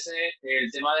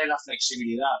 el tema de la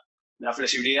flexibilidad. La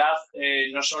flexibilidad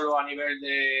no solo a nivel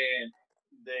de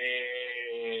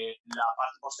la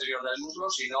parte posterior del muslo,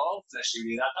 sino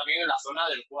flexibilidad también en la zona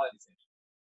del cuádriceps.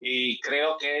 Y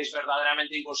creo que es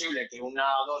verdaderamente imposible que un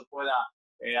nadador pueda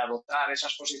adoptar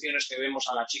esas posiciones que vemos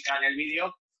a la chica en el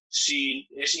vídeo si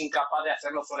es incapaz de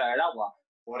hacerlo fuera del agua.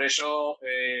 Por eso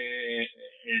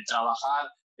el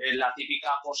trabajar en la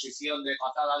típica posición de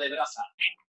patada de braza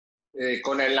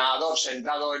con el nadador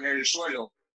sentado en el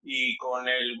suelo y con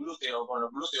los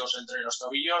glúteos entre los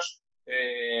tobillos,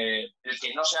 el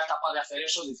que no sea capaz de hacer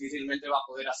eso difícilmente va a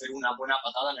poder hacer una buena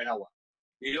patada en el agua.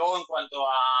 Y luego en cuanto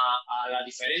a la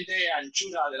diferente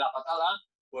anchura de la patada,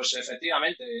 pues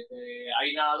efectivamente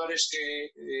hay nadadores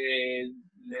que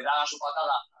le dan a su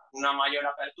patada una mayor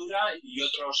apertura y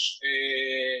otros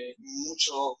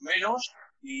mucho menos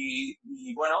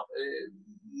y bueno,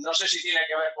 no sé si tiene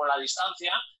que ver con la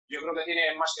distancia. Yo creo que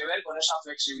tiene más que ver con esa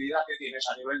flexibilidad que tienes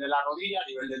a nivel de la rodilla, a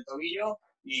nivel del tobillo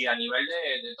y a nivel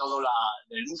de todo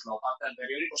del muslo, parte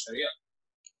anterior y posterior.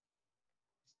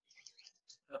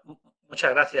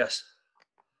 Muchas gracias.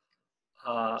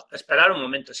 Esperar un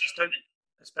momento,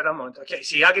 espera un momento. Okay.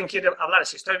 Si alguien quiere hablar,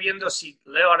 si estoy viendo si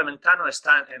Leo Armentano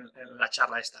está en la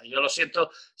charla esta. Yo lo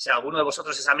siento si alguno de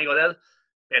vosotros es amigo de él,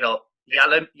 pero yo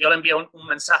le envié un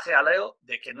mensaje a Leo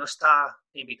de que no está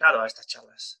invitado a estas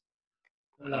charlas.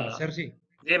 Hola, Sergi.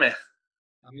 Dime.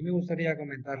 A mí me gustaría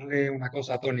comentarle una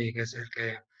cosa a Tony, que es el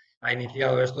que ha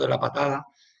iniciado esto de la patada.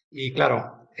 Y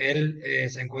claro, él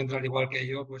se encuentra al igual que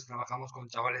yo, pues trabajamos con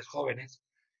chavales jóvenes.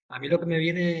 A mí lo que me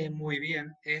viene muy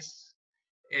bien es,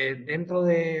 dentro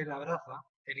de la braza,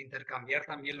 el intercambiar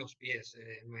también los pies.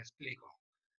 Me explico.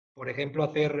 Por ejemplo,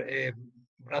 hacer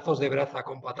brazos de braza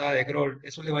con patada de crawl,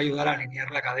 eso le va a ayudar a alinear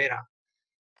la cadera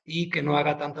y que no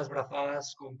haga tantas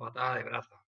brazadas con patada de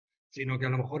braza, sino que a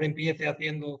lo mejor empiece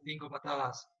haciendo 5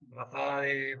 patadas,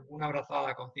 una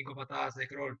brazada con 5 patadas de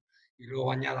crawl y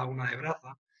luego añada una de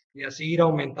braza y así ir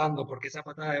aumentando, porque esa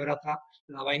patada de braza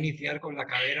la va a iniciar con la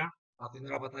cadera,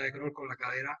 haciendo la patada de crawl con la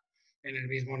cadera en el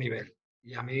mismo nivel.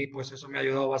 Y a mí pues eso me ha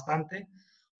ayudado bastante.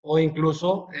 O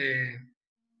incluso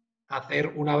hacer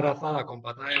una brazada con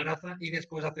patada de braza y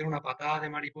después hacer una patada de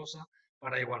mariposa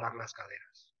para igualar las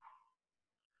caderas.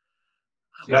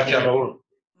 Gracias, Raúl.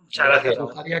 Muchas gracias. Me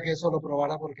gustaría que eso lo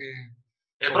probara porque...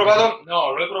 Lo he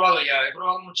probado ya, he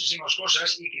probado muchísimas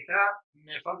cosas y quizá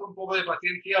me falta un poco de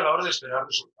paciencia a la hora de esperar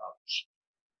resultados.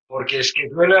 Porque es que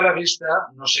duele a la vista,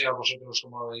 no sé a vosotros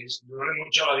cómo lo veis, duele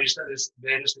mucho a la vista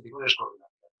ver este tipo de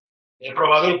descoordinación. He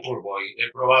probado el pull boy, he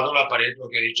probado la pared, lo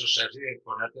que ha dicho Sergi, de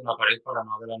ponerte en la pared para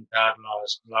no adelantar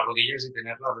las rodillas y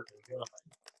tener la referencia de la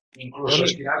pared. Incluso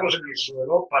estirarlos en el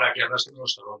suelo para que arrastren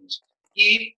los talones.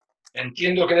 Y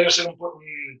entiendo que debe ser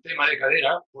un tema de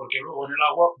cadera, porque luego en el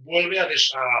agua vuelve a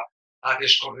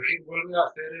descorregir, vuelve a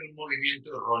hacer el movimiento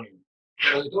erróneo.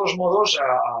 Pero de todos modos,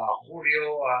 a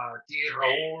Julio, a ti,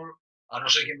 Raúl, a no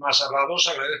sé quién más ha hablado, os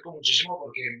agradezco muchísimo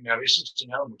porque me habéis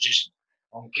enseñado muchísimo.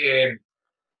 Aunque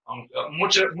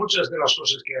muchas de las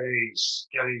cosas que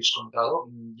habéis contado,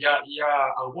 ya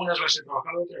algunas las he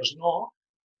trabajado, otras no,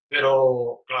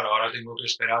 pero claro, ahora tengo que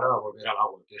esperar a volver al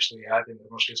agua, que esto ya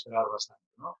tendremos que esperar bastante,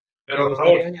 ¿no? Pero me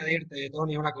gustaría añadirte,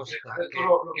 Tony, una cosa.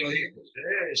 Lo que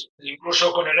dices,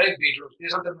 incluso con el ECBIC, los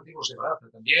pies alternativos de braza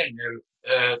también,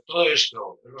 todo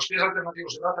esto, los pies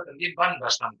alternativos de braza también van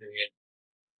bastante bien.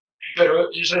 Pero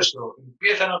es esto,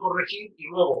 empiezan a corregir y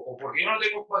luego, o porque yo no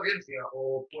tengo paciencia,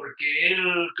 o porque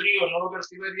el crío no lo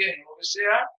percibe bien, o lo que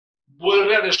sea,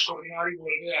 vuelve a descoordinar y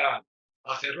vuelve a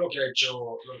hacer lo que ha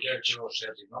hecho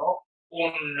Sergi, ¿no?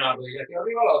 Una rodilla hacia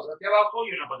arriba, la otra hacia abajo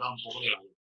y una patada un poco de lado.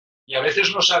 Y a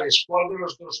veces no sabes cuál de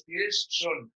los dos pies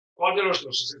cuál de los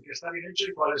dos es el que está bien hecho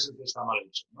y cuál es el que está mal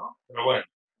hecho, ¿no? Pero bueno,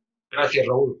 gracias,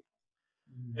 Raúl.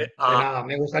 De nada,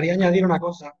 me gustaría añadir una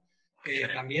cosa, que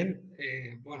también,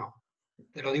 bueno,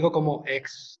 te lo digo como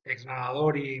ex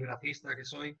nadador y bracista que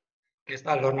soy, que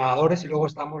están los nadadores y luego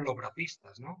estamos los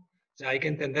bracistas, ¿no? O sea, hay que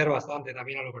entender bastante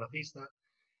también a los bracistas.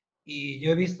 Y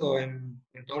yo he visto en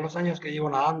todos los años que llevo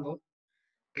nadando,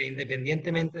 que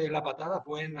independientemente de la patada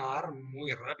pueden nadar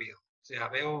muy rápido. O sea,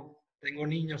 tengo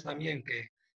niños también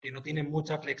que no tienen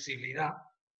mucha flexibilidad,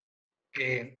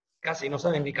 que casi no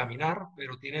saben ni caminar,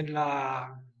 pero tienen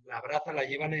la braza, la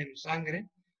llevan en sangre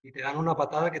y te dan una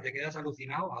patada que te quedas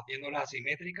alucinado haciéndola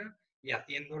asimétrica y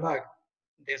haciéndola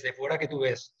desde fuera que tú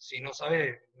ves. Si no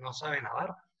sabe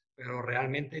nadar, pero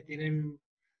realmente tienen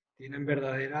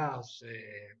verdaderas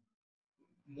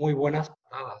muy buenas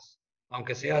patadas,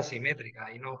 aunque sea asimétrica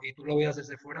y tú lo veas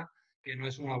desde fuera que no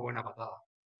es una buena patada.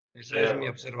 Esa es mi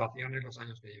observación en los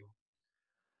años que llevo.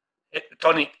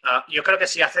 Tony, yo creo que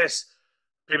si haces,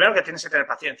 primero que tienes que tener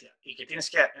paciencia y que tienes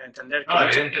que entender que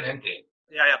evidentemente.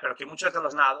 Pero que muchos de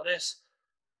los nadadores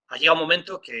llega un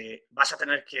momento que vas a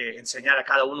tener que enseñar a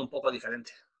cada uno un poco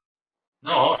diferente.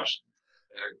 No,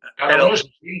 cada uno es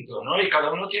distinto, ¿no? Y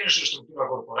cada uno tiene su estructura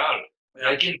corporal.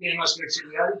 Hay quien tiene más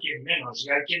flexibilidad y quien menos, y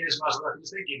hay quien es más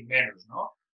bracista y quien menos,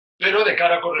 ¿no? Pero de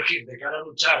cara a corregir, de cara a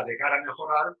luchar, de cara a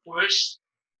mejorar, pues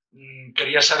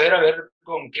quería saber a ver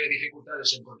con qué dificultades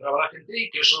se encontraba la gente y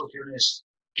qué soluciones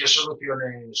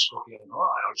cogían, ¿no?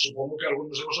 Supongo que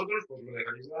algunos de vosotros pues lo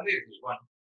dejaréis de grande y decís, bueno,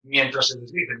 mientras se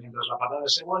deslice, mientras la patada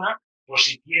sea buena, pues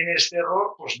si tiene este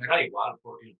error, pues me da igual,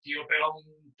 porque el tío pega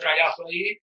un trayazo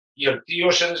ahí y el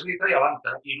tío se desliza y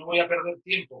avanza, y no voy a perder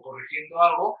tiempo corrigiendo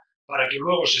algo para que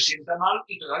luego se sienta mal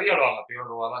y todavía lo haga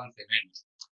peor o avance menos.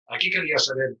 Aquí quería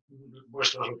saber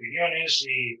vuestras opiniones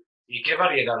y qué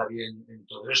variedad había en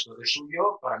todo esto. De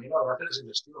suyo, para mí la verdad es el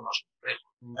estilo más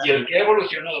complejo. Y el que ha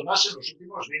evolucionado más en los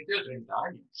últimos 20 o 30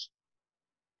 años.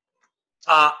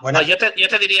 Yo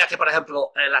te diría que, por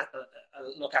ejemplo,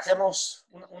 lo que hacemos,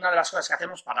 una de las cosas que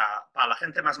hacemos para la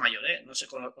gente más mayor, no sé,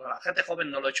 con la gente joven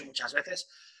no lo he hecho muchas veces,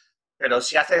 pero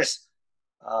si haces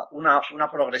una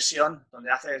progresión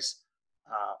donde haces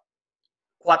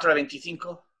 4 de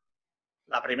 25,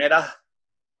 la primera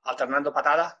alternando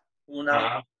patada,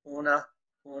 una,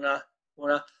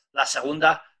 la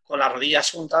segunda con las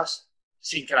rodillas juntas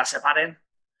sin que las separen,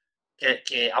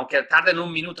 que aunque tarden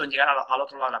un minuto en llegar al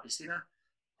otro lado de la piscina,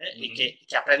 y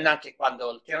que aprendan que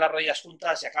cuando tienen las rodillas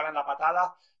juntas y acaban la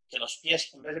patada, que los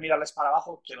pies, en vez de mirarles para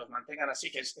abajo, que los mantengan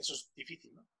así, que eso es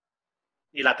difícil, ¿no?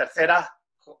 Y la tercera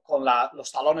con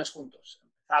los talones juntos,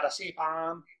 empezar así,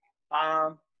 pam,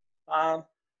 pam, pam,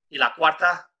 y la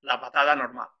cuarta, la patada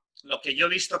normal. Lo que yo he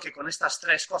visto que con estas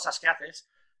tres cosas que haces,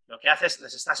 lo que haces,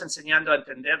 les estás enseñando a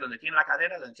entender dónde tiene la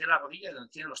cadera, dónde tiene la rodilla y dónde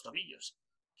tienen los tobillos,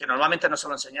 que normalmente no se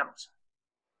lo enseñamos.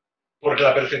 Porque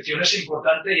la perfección es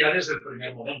importante ya desde el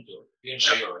primer momento,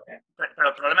 pienso yo. Pero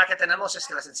el problema que tenemos es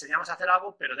que les enseñamos a hacer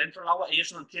algo, pero dentro del agua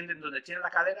ellos no entienden dónde tienen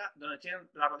la cadera, dónde tienen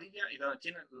la rodilla y dónde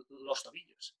tienen los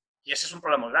tobillos. Y ese es un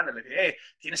problema muy grande. Les digo,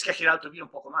 tienes que girar el tobillo un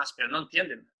poco más, pero no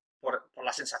entienden. Por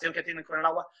la sensación que tienen con el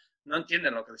agua, no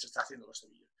entienden lo que les está haciendo los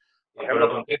tobillos. Por ejemplo,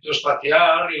 el concepto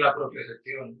espacial y la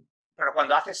propiocepción. pero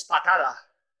cuando haces patada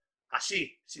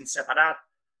así, sin separar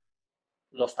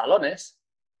los talones,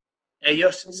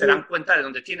 ellos se dan cuenta de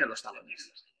dónde tienen los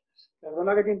talones.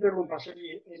 Perdona que te interrumpa,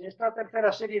 Sergi. En esta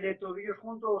tercera serie de tobillos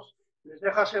juntos, ¿les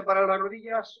dejas separar las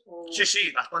rodillas? O...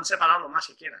 Sí, las pueden separar lo más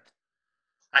que quieran.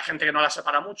 Hay gente que no las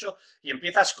separa mucho y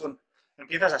empiezas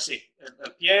así,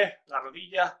 el pie, la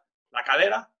rodilla, la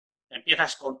cadera,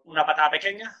 empiezas con una patada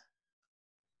pequeña,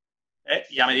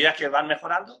 y a medida que van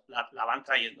mejorando, la van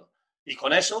trayendo. Y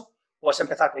con eso puedes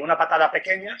empezar con una patada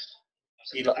pequeña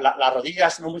y las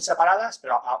rodillas no muy separadas,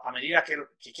 pero a medida que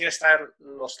quieres traer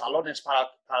los talones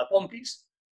para el pompis,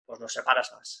 pues los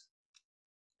separas más.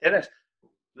 ¿Entiendes?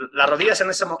 Las rodillas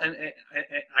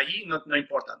allí no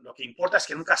importan. Lo que importa es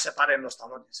que nunca separen los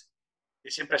talones. Que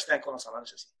siempre estén con los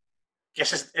talones así. Que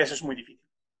eso es muy difícil.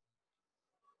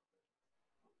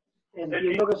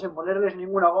 Entiendo que sin ponerles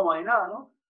ninguna goma ni nada,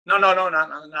 ¿no? No,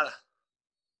 nada.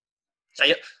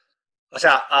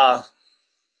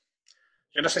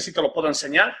 Yo no sé si te lo puedo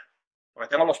enseñar, porque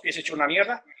tengo los pies hechos una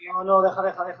mierda. No,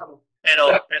 déjalo.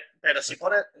 Pero si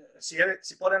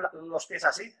ponen los pies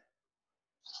así,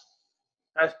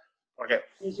 ¿sabes? Porque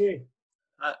sí.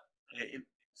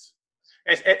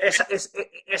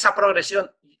 Esa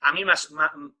progresión, a mí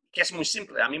que es muy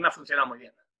simple, a mí me ha funcionado muy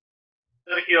bien.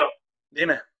 Sergio.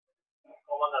 Dime.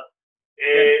 ¿Cómo andas?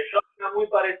 Yo una muy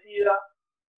parecida,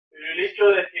 pero el hecho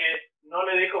de que no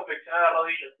le dejo flexionar la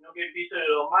rodilla, sino que empiezo de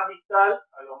lo más distal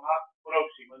a lo más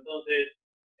próximo. Entonces,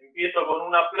 empiezo con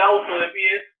un aplauso de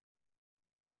pies,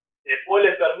 después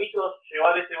les permito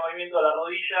llevar ese movimiento a la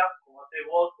rodilla, como haces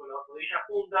vos, con las rodillas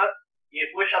juntas, y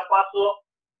después ya paso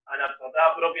a la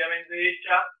patada propiamente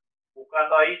hecha,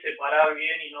 buscando ahí separar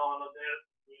bien y no tener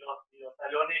ni los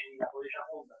talones ni las rodillas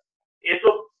juntas.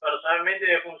 Eso personalmente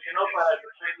me funcionó para el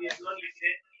proyecto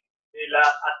de la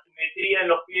asimetría en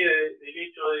los pies, del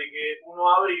hecho de que uno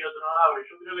abre y otro no abre.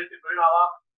 Yo creo que ese problema va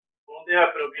con un tema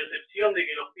de propiocepción, de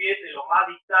que los pies es lo más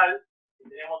distal que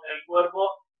tenemos en el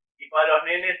cuerpo, y para los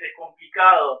nenes es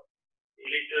complicado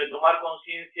el hecho de tomar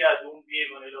conciencia de un pie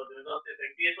con el otro. Entonces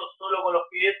empiezo solo con los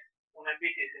pies, una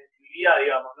especie de sensibilidad,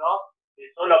 digamos, ¿no?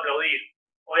 De solo aplaudir.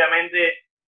 Obviamente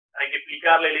hay que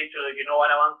explicarle el hecho de que no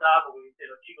van a avanzar, porque ¿viste?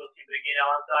 Los chicos siempre quieren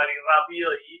avanzar y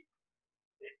rápido, y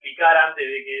explicar antes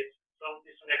de que es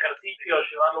un ejercicio,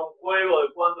 llevarlo a un juego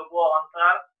de cuánto puedo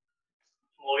avanzar,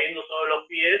 moviendo solo los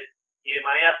pies y de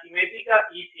manera simétrica,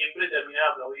 y siempre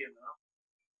terminar aplaudiendo, ¿no?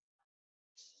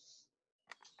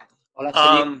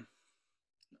 Hola,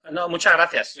 no, muchas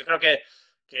gracias. Yo creo que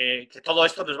todo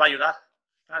esto nos va a ayudar.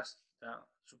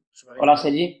 Hola,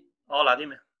 Sergi. Hola,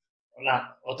 dime.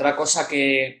 Hola. Otra cosa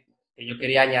que yo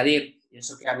quería añadir, y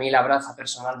eso que a mí la braza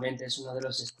personalmente es uno de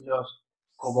los estilos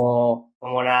como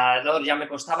nadador ya me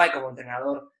costaba, y como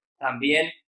entrenador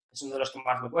también es uno de los que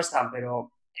más me cuestan,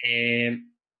 pero he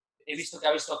visto que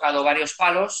habéis tocado varios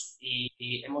palos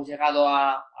y hemos llegado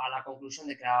a la conclusión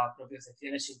de que la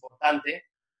propiocepción es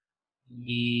importante,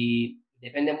 y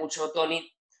depende mucho,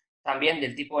 Tony, también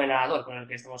del tipo de nadador con el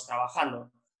que estemos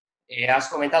trabajando. Has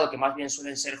comentado que más bien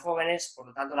suelen ser jóvenes, por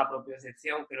lo tanto la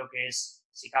propiocepción creo que es,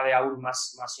 si cabe, aún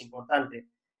más importante.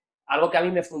 Algo que a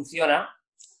mí me funciona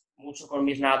mucho con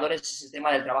mis nadadores es el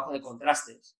tema del trabajo de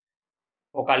contrastes.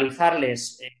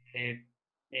 Focalizarles en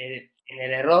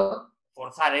el error,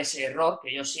 forzar ese error, que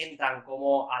ellos sientan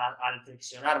como al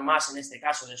flexionar más, en este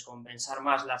caso descompensar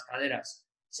más las caderas,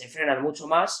 se frenan mucho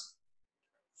más,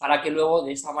 para que luego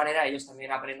de esta manera ellos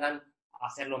también aprendan a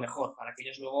hacerlo mejor, para que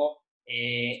ellos luego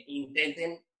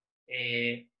intenten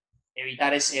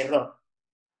evitar ese error.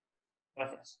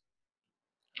 Gracias.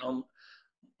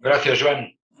 Gracias,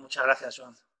 Joan. Muchas gracias,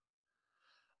 Joan.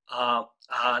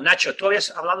 Nacho, tú habías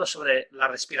hablado sobre la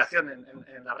respiración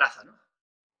en la braza, ¿no?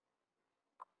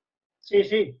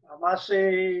 Sí. Además,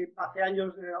 hace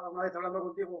años, una vez hablando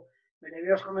contigo, me lo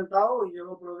habías comentado y yo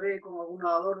lo probé con algún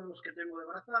nadador de los que tengo de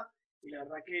braza, y la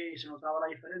verdad que se notaba la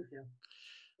diferencia.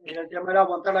 El tema era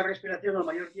aguantar la respiración el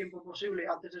mayor tiempo posible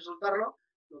antes de soltarlo,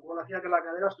 lo cual hacía que la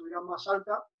cadera estuviera más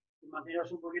alta y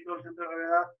mantieras un poquito el centro de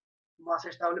gravedad más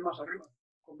estable, más arriba,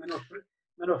 con menos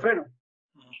freno.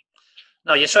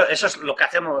 No, y eso es lo que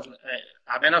hacemos,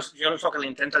 al menos yo es lo que le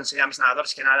intento enseñar a mis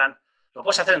nadadores que nadan. Lo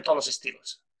puedes hacer en todos los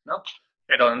estilos, ¿no?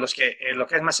 Pero lo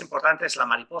que es más importante es la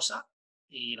mariposa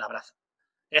y la braza.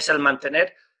 Es el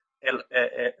mantener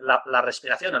la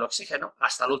respiración, el oxígeno,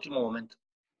 hasta el último momento.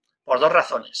 Por dos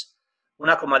razones.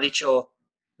 Una, como ha dicho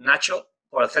Nacho,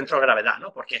 por el centro de gravedad,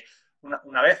 ¿no? Porque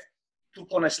una vez tú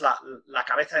pones la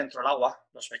cabeza dentro del agua,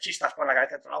 los pechistas ponen la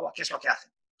cabeza dentro del agua, ¿qué es lo que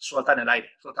hacen? Sueltan el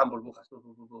aire, sueltan burbujas.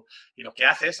 Y lo que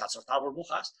haces, al soltar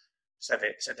burbujas,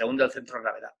 se te hunde el centro de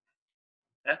gravedad.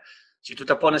 Si tú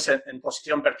te pones en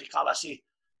posición vertical así,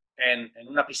 en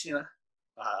una piscina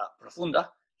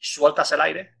profunda, y sueltas el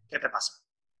aire, ¿qué te pasa?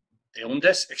 Te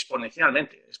hundes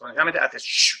exponencialmente. Exponencialmente haces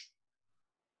shh,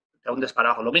 te hundes para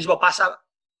abajo. Lo mismo pasa,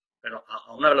 pero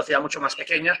a una velocidad mucho más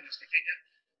pequeña,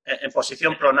 en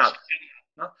posición pronada,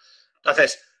 ¿no?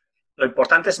 Entonces, lo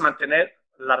importante es mantener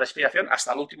la respiración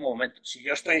hasta el último momento. Si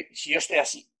yo estoy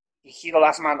así y giro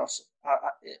las manos,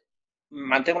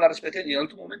 mantengo la respiración y en el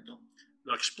último momento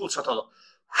lo expulso todo.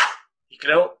 Y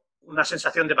creo una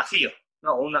sensación de vacío,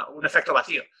 ¿no? Un efecto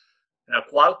vacío, en el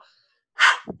cual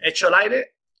echo el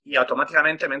aire y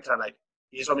automáticamente me entra el aire.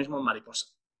 Y es lo mismo en mariposa.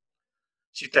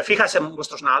 Si te fijas en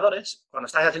vuestros nadadores, cuando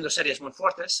estáis haciendo series muy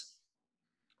fuertes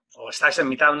o estáis en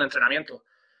mitad de un entrenamiento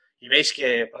y veis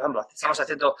que, por ejemplo, estamos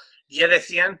haciendo 10 de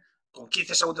 100 con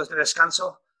 15 segundos de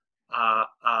descanso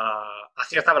a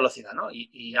cierta velocidad, ¿no?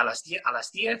 Y a las 10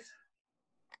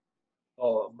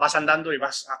 o vas andando y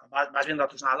vas viendo a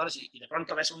tus nadadores y de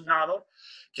pronto ves un nadador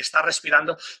que está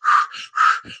respirando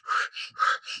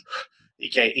y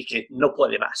que no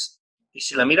puede más. Y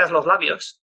si le miras los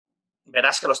labios,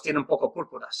 verás que los tiene un poco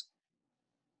púrpuras.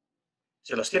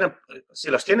 Si los tiene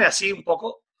así un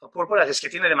poco púrpuras, es que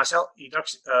tiene demasiado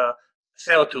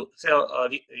CO2,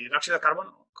 hidróxido de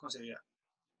carbono, ¿cómo se diría?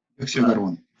 Dióxido de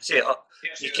carbono. Sí,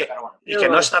 y que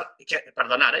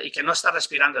no está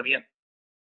respirando bien.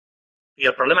 Y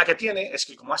el problema que tiene es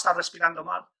que como ha estado respirando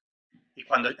mal, y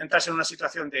cuando entras en una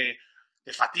situación de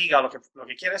fatiga o lo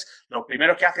que quieres, lo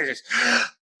primero que haces es...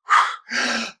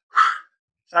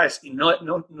 ¿Sabes? Y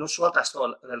no sueltas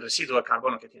todo el residuo de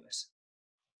carbono que tienes.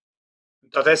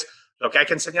 Entonces, lo que hay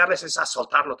que enseñarles es a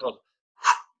soltarlo todo.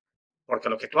 Porque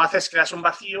lo que tú haces es creas un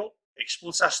vacío,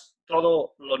 expulsas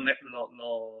todo lo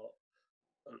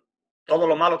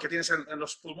malo que tienes en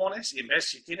los pulmones y en vez,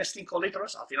 si tienes 5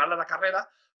 litros, al final de la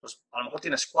carrera, pues a lo mejor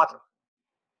tienes 4.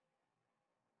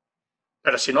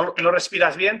 Pero si no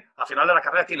respiras bien, al final de la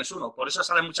carrera tienes 1. Por eso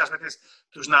salen muchas veces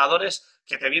tus nadadores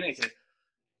que te vienen y dicen,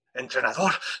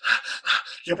 entrenador,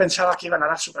 yo pensaba que iba a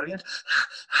nadar súper bien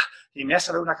y me ha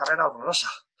salido una carrera horrorosa.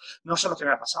 No sé lo que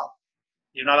me ha pasado.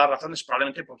 Y una de las razones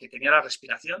probablemente porque tenía la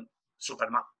respiración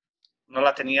súper mal. No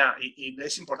la tenía, y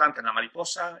es importante en la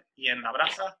mariposa y en la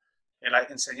braza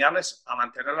enseñarles a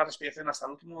mantener la respiración hasta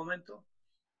el último momento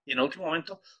y en el último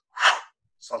momento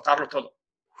soltarlo todo.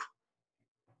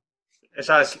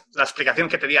 Esa es la explicación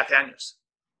que te di hace años.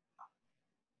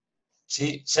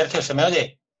 Sí, Sergio, ¿se me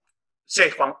oye? Sí,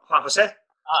 Juan José.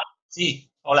 Sí,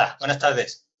 hola, buenas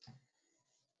tardes.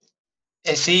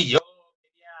 Sí, yo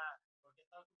quería, porque he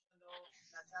estado escuchando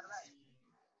la charla y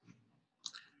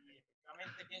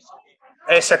efectivamente pienso que...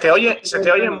 Se te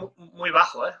oye muy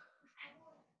bajo, ¿eh?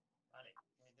 Vale,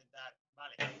 voy a intentar.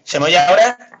 Vale. ¿Se me oye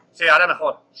ahora? Sí, ahora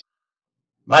mejor.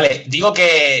 Vale, digo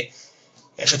que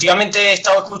efectivamente he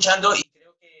estado escuchando y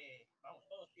creo que, vamos,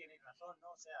 todos tienen razón,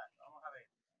 ¿no? O sea, vamos a ver,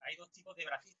 hay 2 tipos de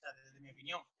bracistas, desde mi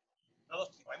opinión. No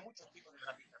 2 tipos, hay muchos tipos de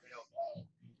bracistas, pero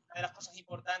una de las cosas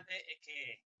importantes es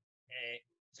que,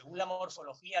 según la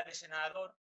morfología de ese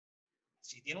nadador,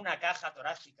 si tiene una caja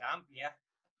torácica amplia,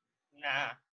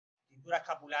 una cintura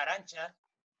escapular ancha,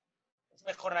 es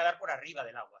mejor nadar por arriba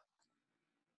del agua.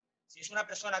 Si es una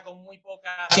persona con muy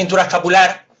poca cintura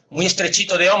escapular, muy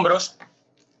estrechito de hombros,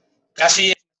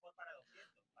 casi es mejor para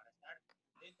 200, para estar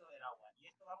dentro del agua. Y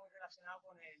esto va muy relacionado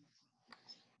con la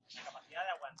capacidad de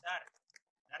aguantar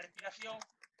la respiración, o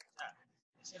sea,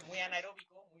 de ser muy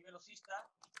anaeróbico, muy velocista,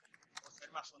 o ser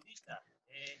más fondista.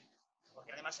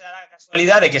 Porque además se da la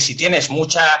casualidad de que si tienes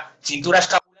mucha cintura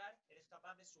escapular, eres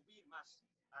capaz de subir más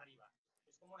arriba.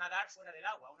 Es como nadar fuera del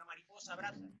agua, una mariposa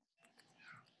braza.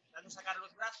 Intentando sacar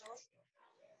los brazos,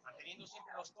 manteniendo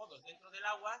siempre los codos dentro del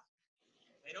agua,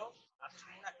 pero haces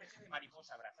como una especie de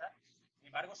mariposa braza. Sin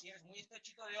embargo, si eres muy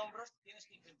estrechito de hombros, tienes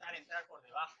que intentar entrar por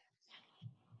debajo.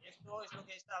 Esto es lo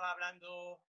que estaba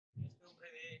hablando este hombre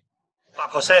de... Juan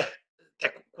José,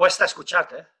 te cuesta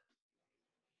escucharte, ¿eh?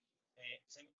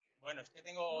 Bueno, es que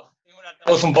tengo el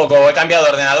altavoz un poco, he cambiado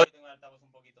de ordenador y tengo el altavoz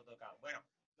un poquito tocado. Bueno,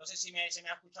 no sé si se me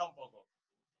ha escuchado un poco.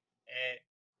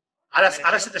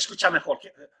 Ahora se te escucha mejor.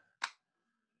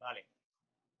 Vale.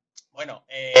 Bueno,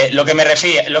 lo que me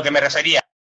refería, si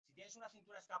tienes una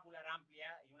cintura escapular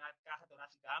amplia y una caja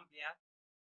torácica amplia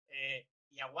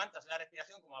y aguantas la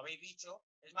respiración, como habéis dicho,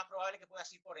 es más probable que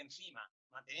puedas ir por encima,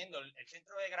 manteniendo el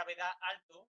centro de gravedad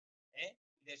alto,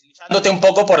 deslizándote un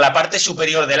poco por la parte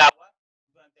superior del agua,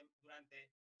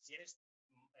 si eres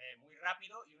muy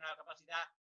rápido y una capacidad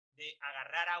de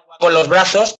agarrar agua con los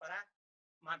brazos para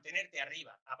mantenerte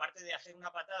arriba, aparte de hacer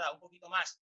una patada un poquito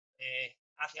más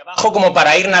hacia abajo como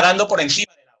para ir nadando por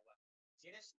encima del agua. Si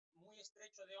eres muy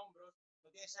estrecho de hombros, no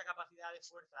tienes esa capacidad de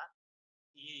fuerza,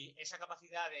 y esa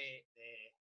capacidad de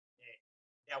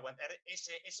aguantar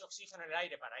ese oxígeno en el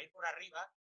aire para ir por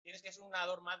arriba, tienes que ser un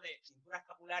nadador más de cintura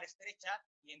escapular estrecha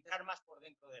y entrar más por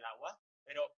dentro del agua.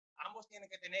 Pero ambos tienen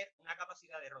que tener una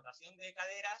capacidad de rotación de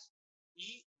caderas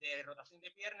y de rotación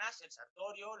de piernas, el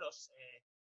sartorio,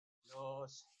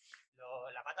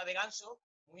 la pata de ganso,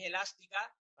 muy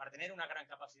elástica para tener una gran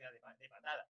capacidad de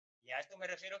patada. Y a esto me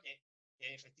refiero que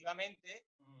efectivamente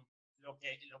lo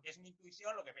que es mi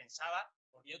intuición, lo que pensaba,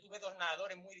 porque yo tuve dos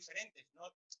nadadores muy diferentes,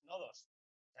 no dos.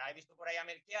 O sea, he visto por ahí a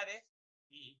Melquiades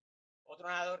y otro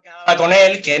nadador que nadaba con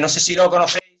él, que no sé si lo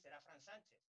conocéis, era Fran Sánchez.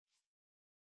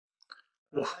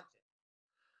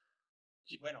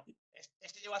 Y bueno,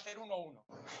 este llegó a hacer 1-1.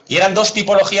 Y eran dos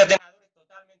tipologías de nadadores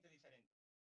totalmente diferentes.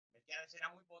 Melquiades era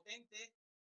muy potente,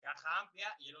 caja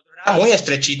amplia, y el otro era muy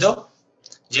estrechito.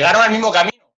 Llegaron al mismo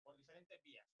camino, por diferentes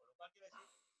vías. Por lo cual quiero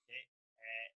decir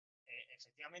que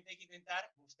efectivamente hay que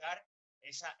intentar buscar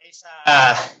esa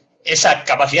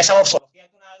capacidad, esa morfología de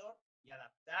tu nadador y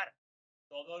adaptar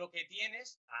todo lo que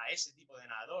tienes a ese tipo de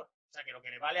nadador. O sea, que lo que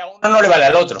le vale a uno no le vale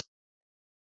al otro.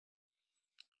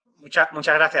 Muchas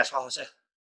gracias, Juan José.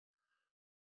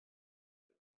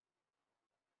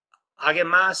 ¿Alguien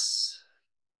más?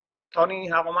 Tony,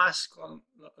 ¿algo más con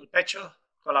el pecho,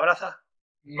 con la braza?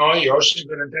 No, yo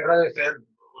simplemente agradecer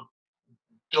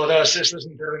todas estas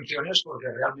intervenciones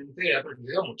porque realmente he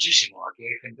aprendido muchísimo. Aquí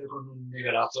hay gente con un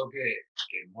nivelazo que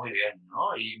muy bien,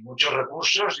 ¿no? Y muchos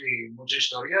recursos y mucha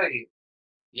historia y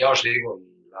ya os digo,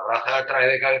 la braza trae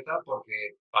de cabeza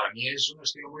porque para mí es un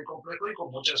estilo muy complejo y con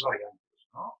muchas variantes,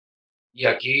 ¿no? Y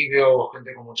aquí veo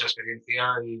gente con mucha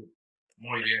experiencia y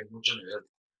muy bien, mucho nivel.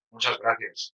 Muchas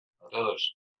gracias a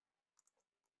todos.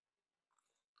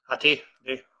 A ti.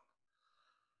 Sí.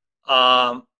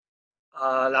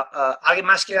 ¿Alguien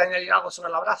más quiere añadir algo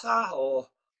sobre la braza o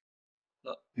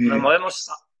nos movemos?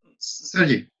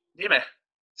 Sergi. Dime.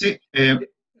 Sí,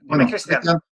 bueno, Cristian,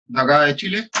 de acá de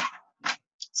Chile.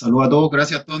 Saludos a todos,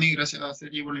 gracias Tony, gracias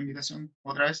Sergi por la invitación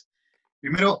otra vez.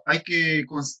 Primero hay que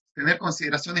tener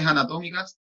consideraciones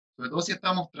anatómicas, sobre todo si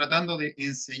estamos tratando de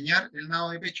enseñar el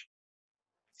nado de pecho.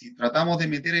 Si tratamos de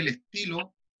meter el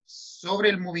estilo sobre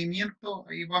el movimiento,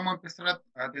 ahí vamos a empezar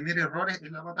a tener errores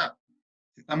en la patada.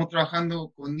 Si estamos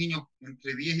trabajando con niños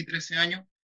entre 10 y 13 años,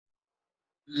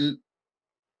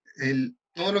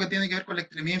 todo lo que tiene que ver con la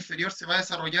extremidad inferior se va a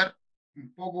desarrollar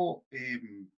un poco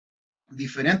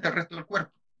diferente al resto del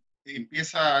cuerpo.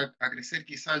 Empieza a crecer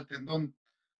quizá el tendón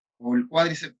o el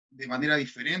cuádriceps de manera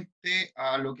diferente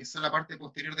a lo que es la parte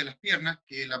posterior de las piernas,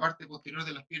 que la parte posterior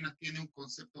de las piernas tiene un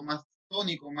concepto más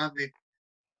tónico, más de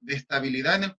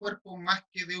estabilidad en el cuerpo, más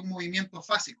que de un movimiento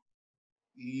fásico.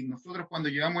 Y nosotros cuando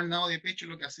llevamos el nado de pecho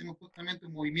lo que hacemos justamente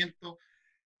un movimiento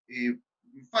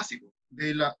fásico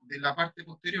de la parte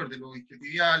posterior, de los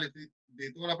isquiotibiales,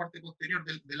 de toda la parte posterior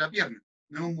de la pierna.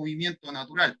 No es un movimiento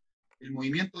natural. El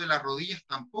movimiento de las rodillas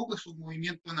tampoco es un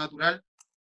movimiento natural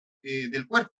del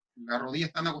cuerpo. Las rodillas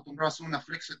están acostumbradas a hacer una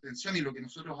flexo-extensión y lo que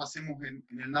nosotros hacemos en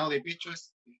el nado de pecho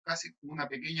es casi una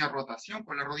pequeña rotación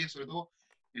con la rodilla, sobre todo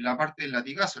en la parte del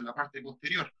latigazo, en la parte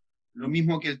posterior. Lo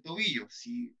mismo que el tobillo.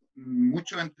 Si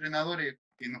muchos entrenadores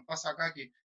que nos pasa acá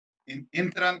que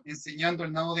entran enseñando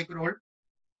el nado de crawl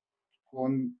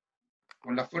con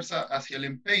la fuerza hacia el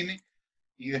empeine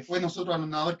y después nosotros a los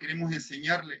nadadores queremos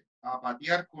enseñarle a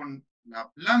patear con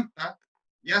la planta,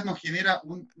 ya nos genera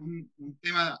un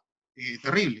tema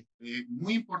terrible.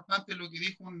 Muy importante lo que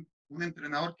dijo un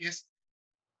entrenador, que es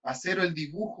hacer el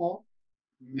dibujo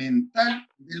mental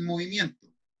del movimiento.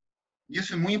 Y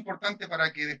eso es muy importante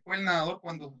para que después el nadador,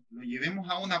 cuando lo llevemos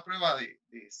a una prueba de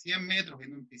 100 metros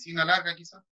en una piscina larga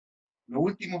quizás, los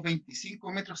últimos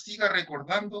 25 metros siga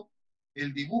recordando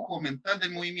el dibujo mental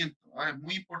del movimiento. Ahora es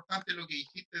muy importante lo que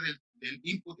dijiste del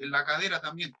input en la cadera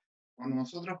también. Cuando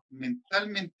nosotros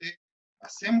mentalmente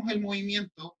hacemos el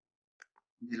movimiento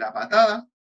de la patada,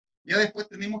 ya después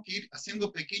tenemos que ir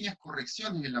haciendo pequeñas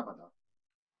correcciones en la patada.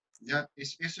 ¿Ya?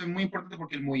 Eso es muy importante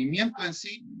porque el movimiento en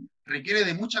sí requiere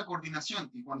de mucha coordinación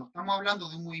y cuando estamos hablando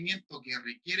de un movimiento que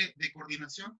requiere de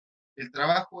coordinación, el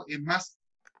trabajo es más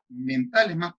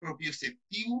mental, es más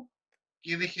propioceptivo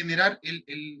que de generar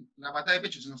la patada de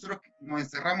pecho. Si nosotros nos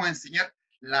encerramos a enseñar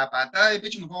la patada de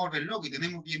pecho, nos vamos a volver locos y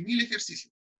tenemos 10.000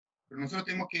 ejercicios. Pero nosotros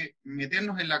tenemos que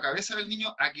meternos en la cabeza del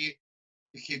niño a que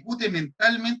ejecute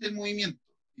mentalmente el movimiento.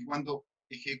 Y cuando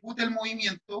ejecute el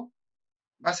movimiento,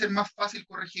 va a ser más fácil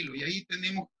corregirlo. Y ahí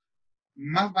tenemos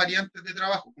más variantes de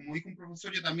trabajo. Como dijo un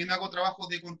profesor, yo también hago trabajos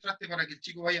de contraste para que el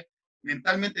chico vaya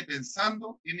mentalmente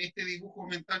pensando en este dibujo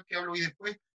mental que hablo y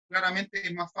después claramente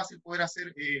es más fácil poder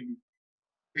hacer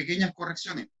pequeñas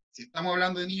correcciones. Si estamos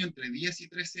hablando de niños entre 10 y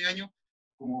 13 años,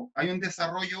 como hay un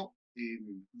desarrollo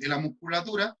de la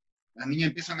musculatura, las niñas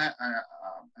empiezan a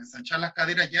ensanchar las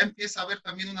caderas, ya empieza a haber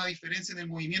también una diferencia en el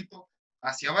movimiento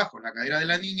hacia abajo. La cadera de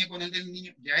la niña con el del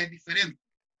niño ya es diferente.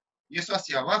 Y eso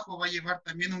hacia abajo va a llevar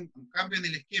también un cambio en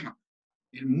el esquema.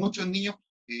 En muchos niños,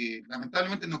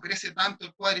 lamentablemente, no crece tanto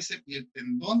el cuádriceps y el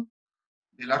tendón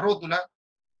de la rótula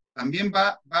también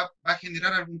va a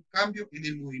generar algún cambio en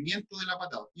el movimiento de la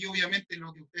patada. Y obviamente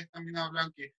lo que ustedes también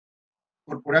hablan, que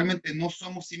corporalmente no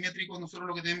somos simétricos, nosotros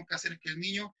lo que tenemos que hacer es que el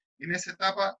niño en esa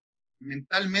etapa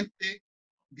mentalmente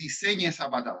diseñe esa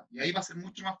patada. Y ahí va a ser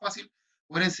mucho más fácil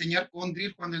poder enseñar con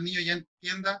drill cuando el niño ya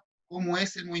entienda cómo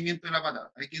es el movimiento de la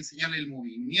patada. Hay que enseñarle el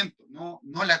movimiento, no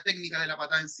la técnica de la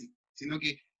patada en sí, sino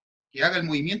que haga el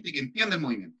movimiento y que entienda el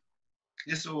movimiento.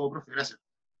 Eso, profe, gracias.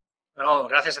 No,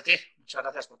 gracias a ti. Muchas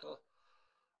gracias por todo.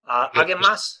 ¿Alguien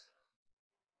más?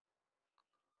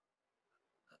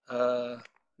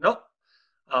 ¿No?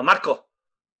 Marco.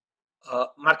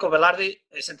 Marco Velardi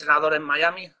es entrenador en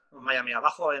Miami,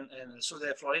 abajo en el sur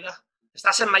de Florida.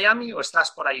 ¿Estás en Miami o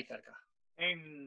estás por ahí cerca? En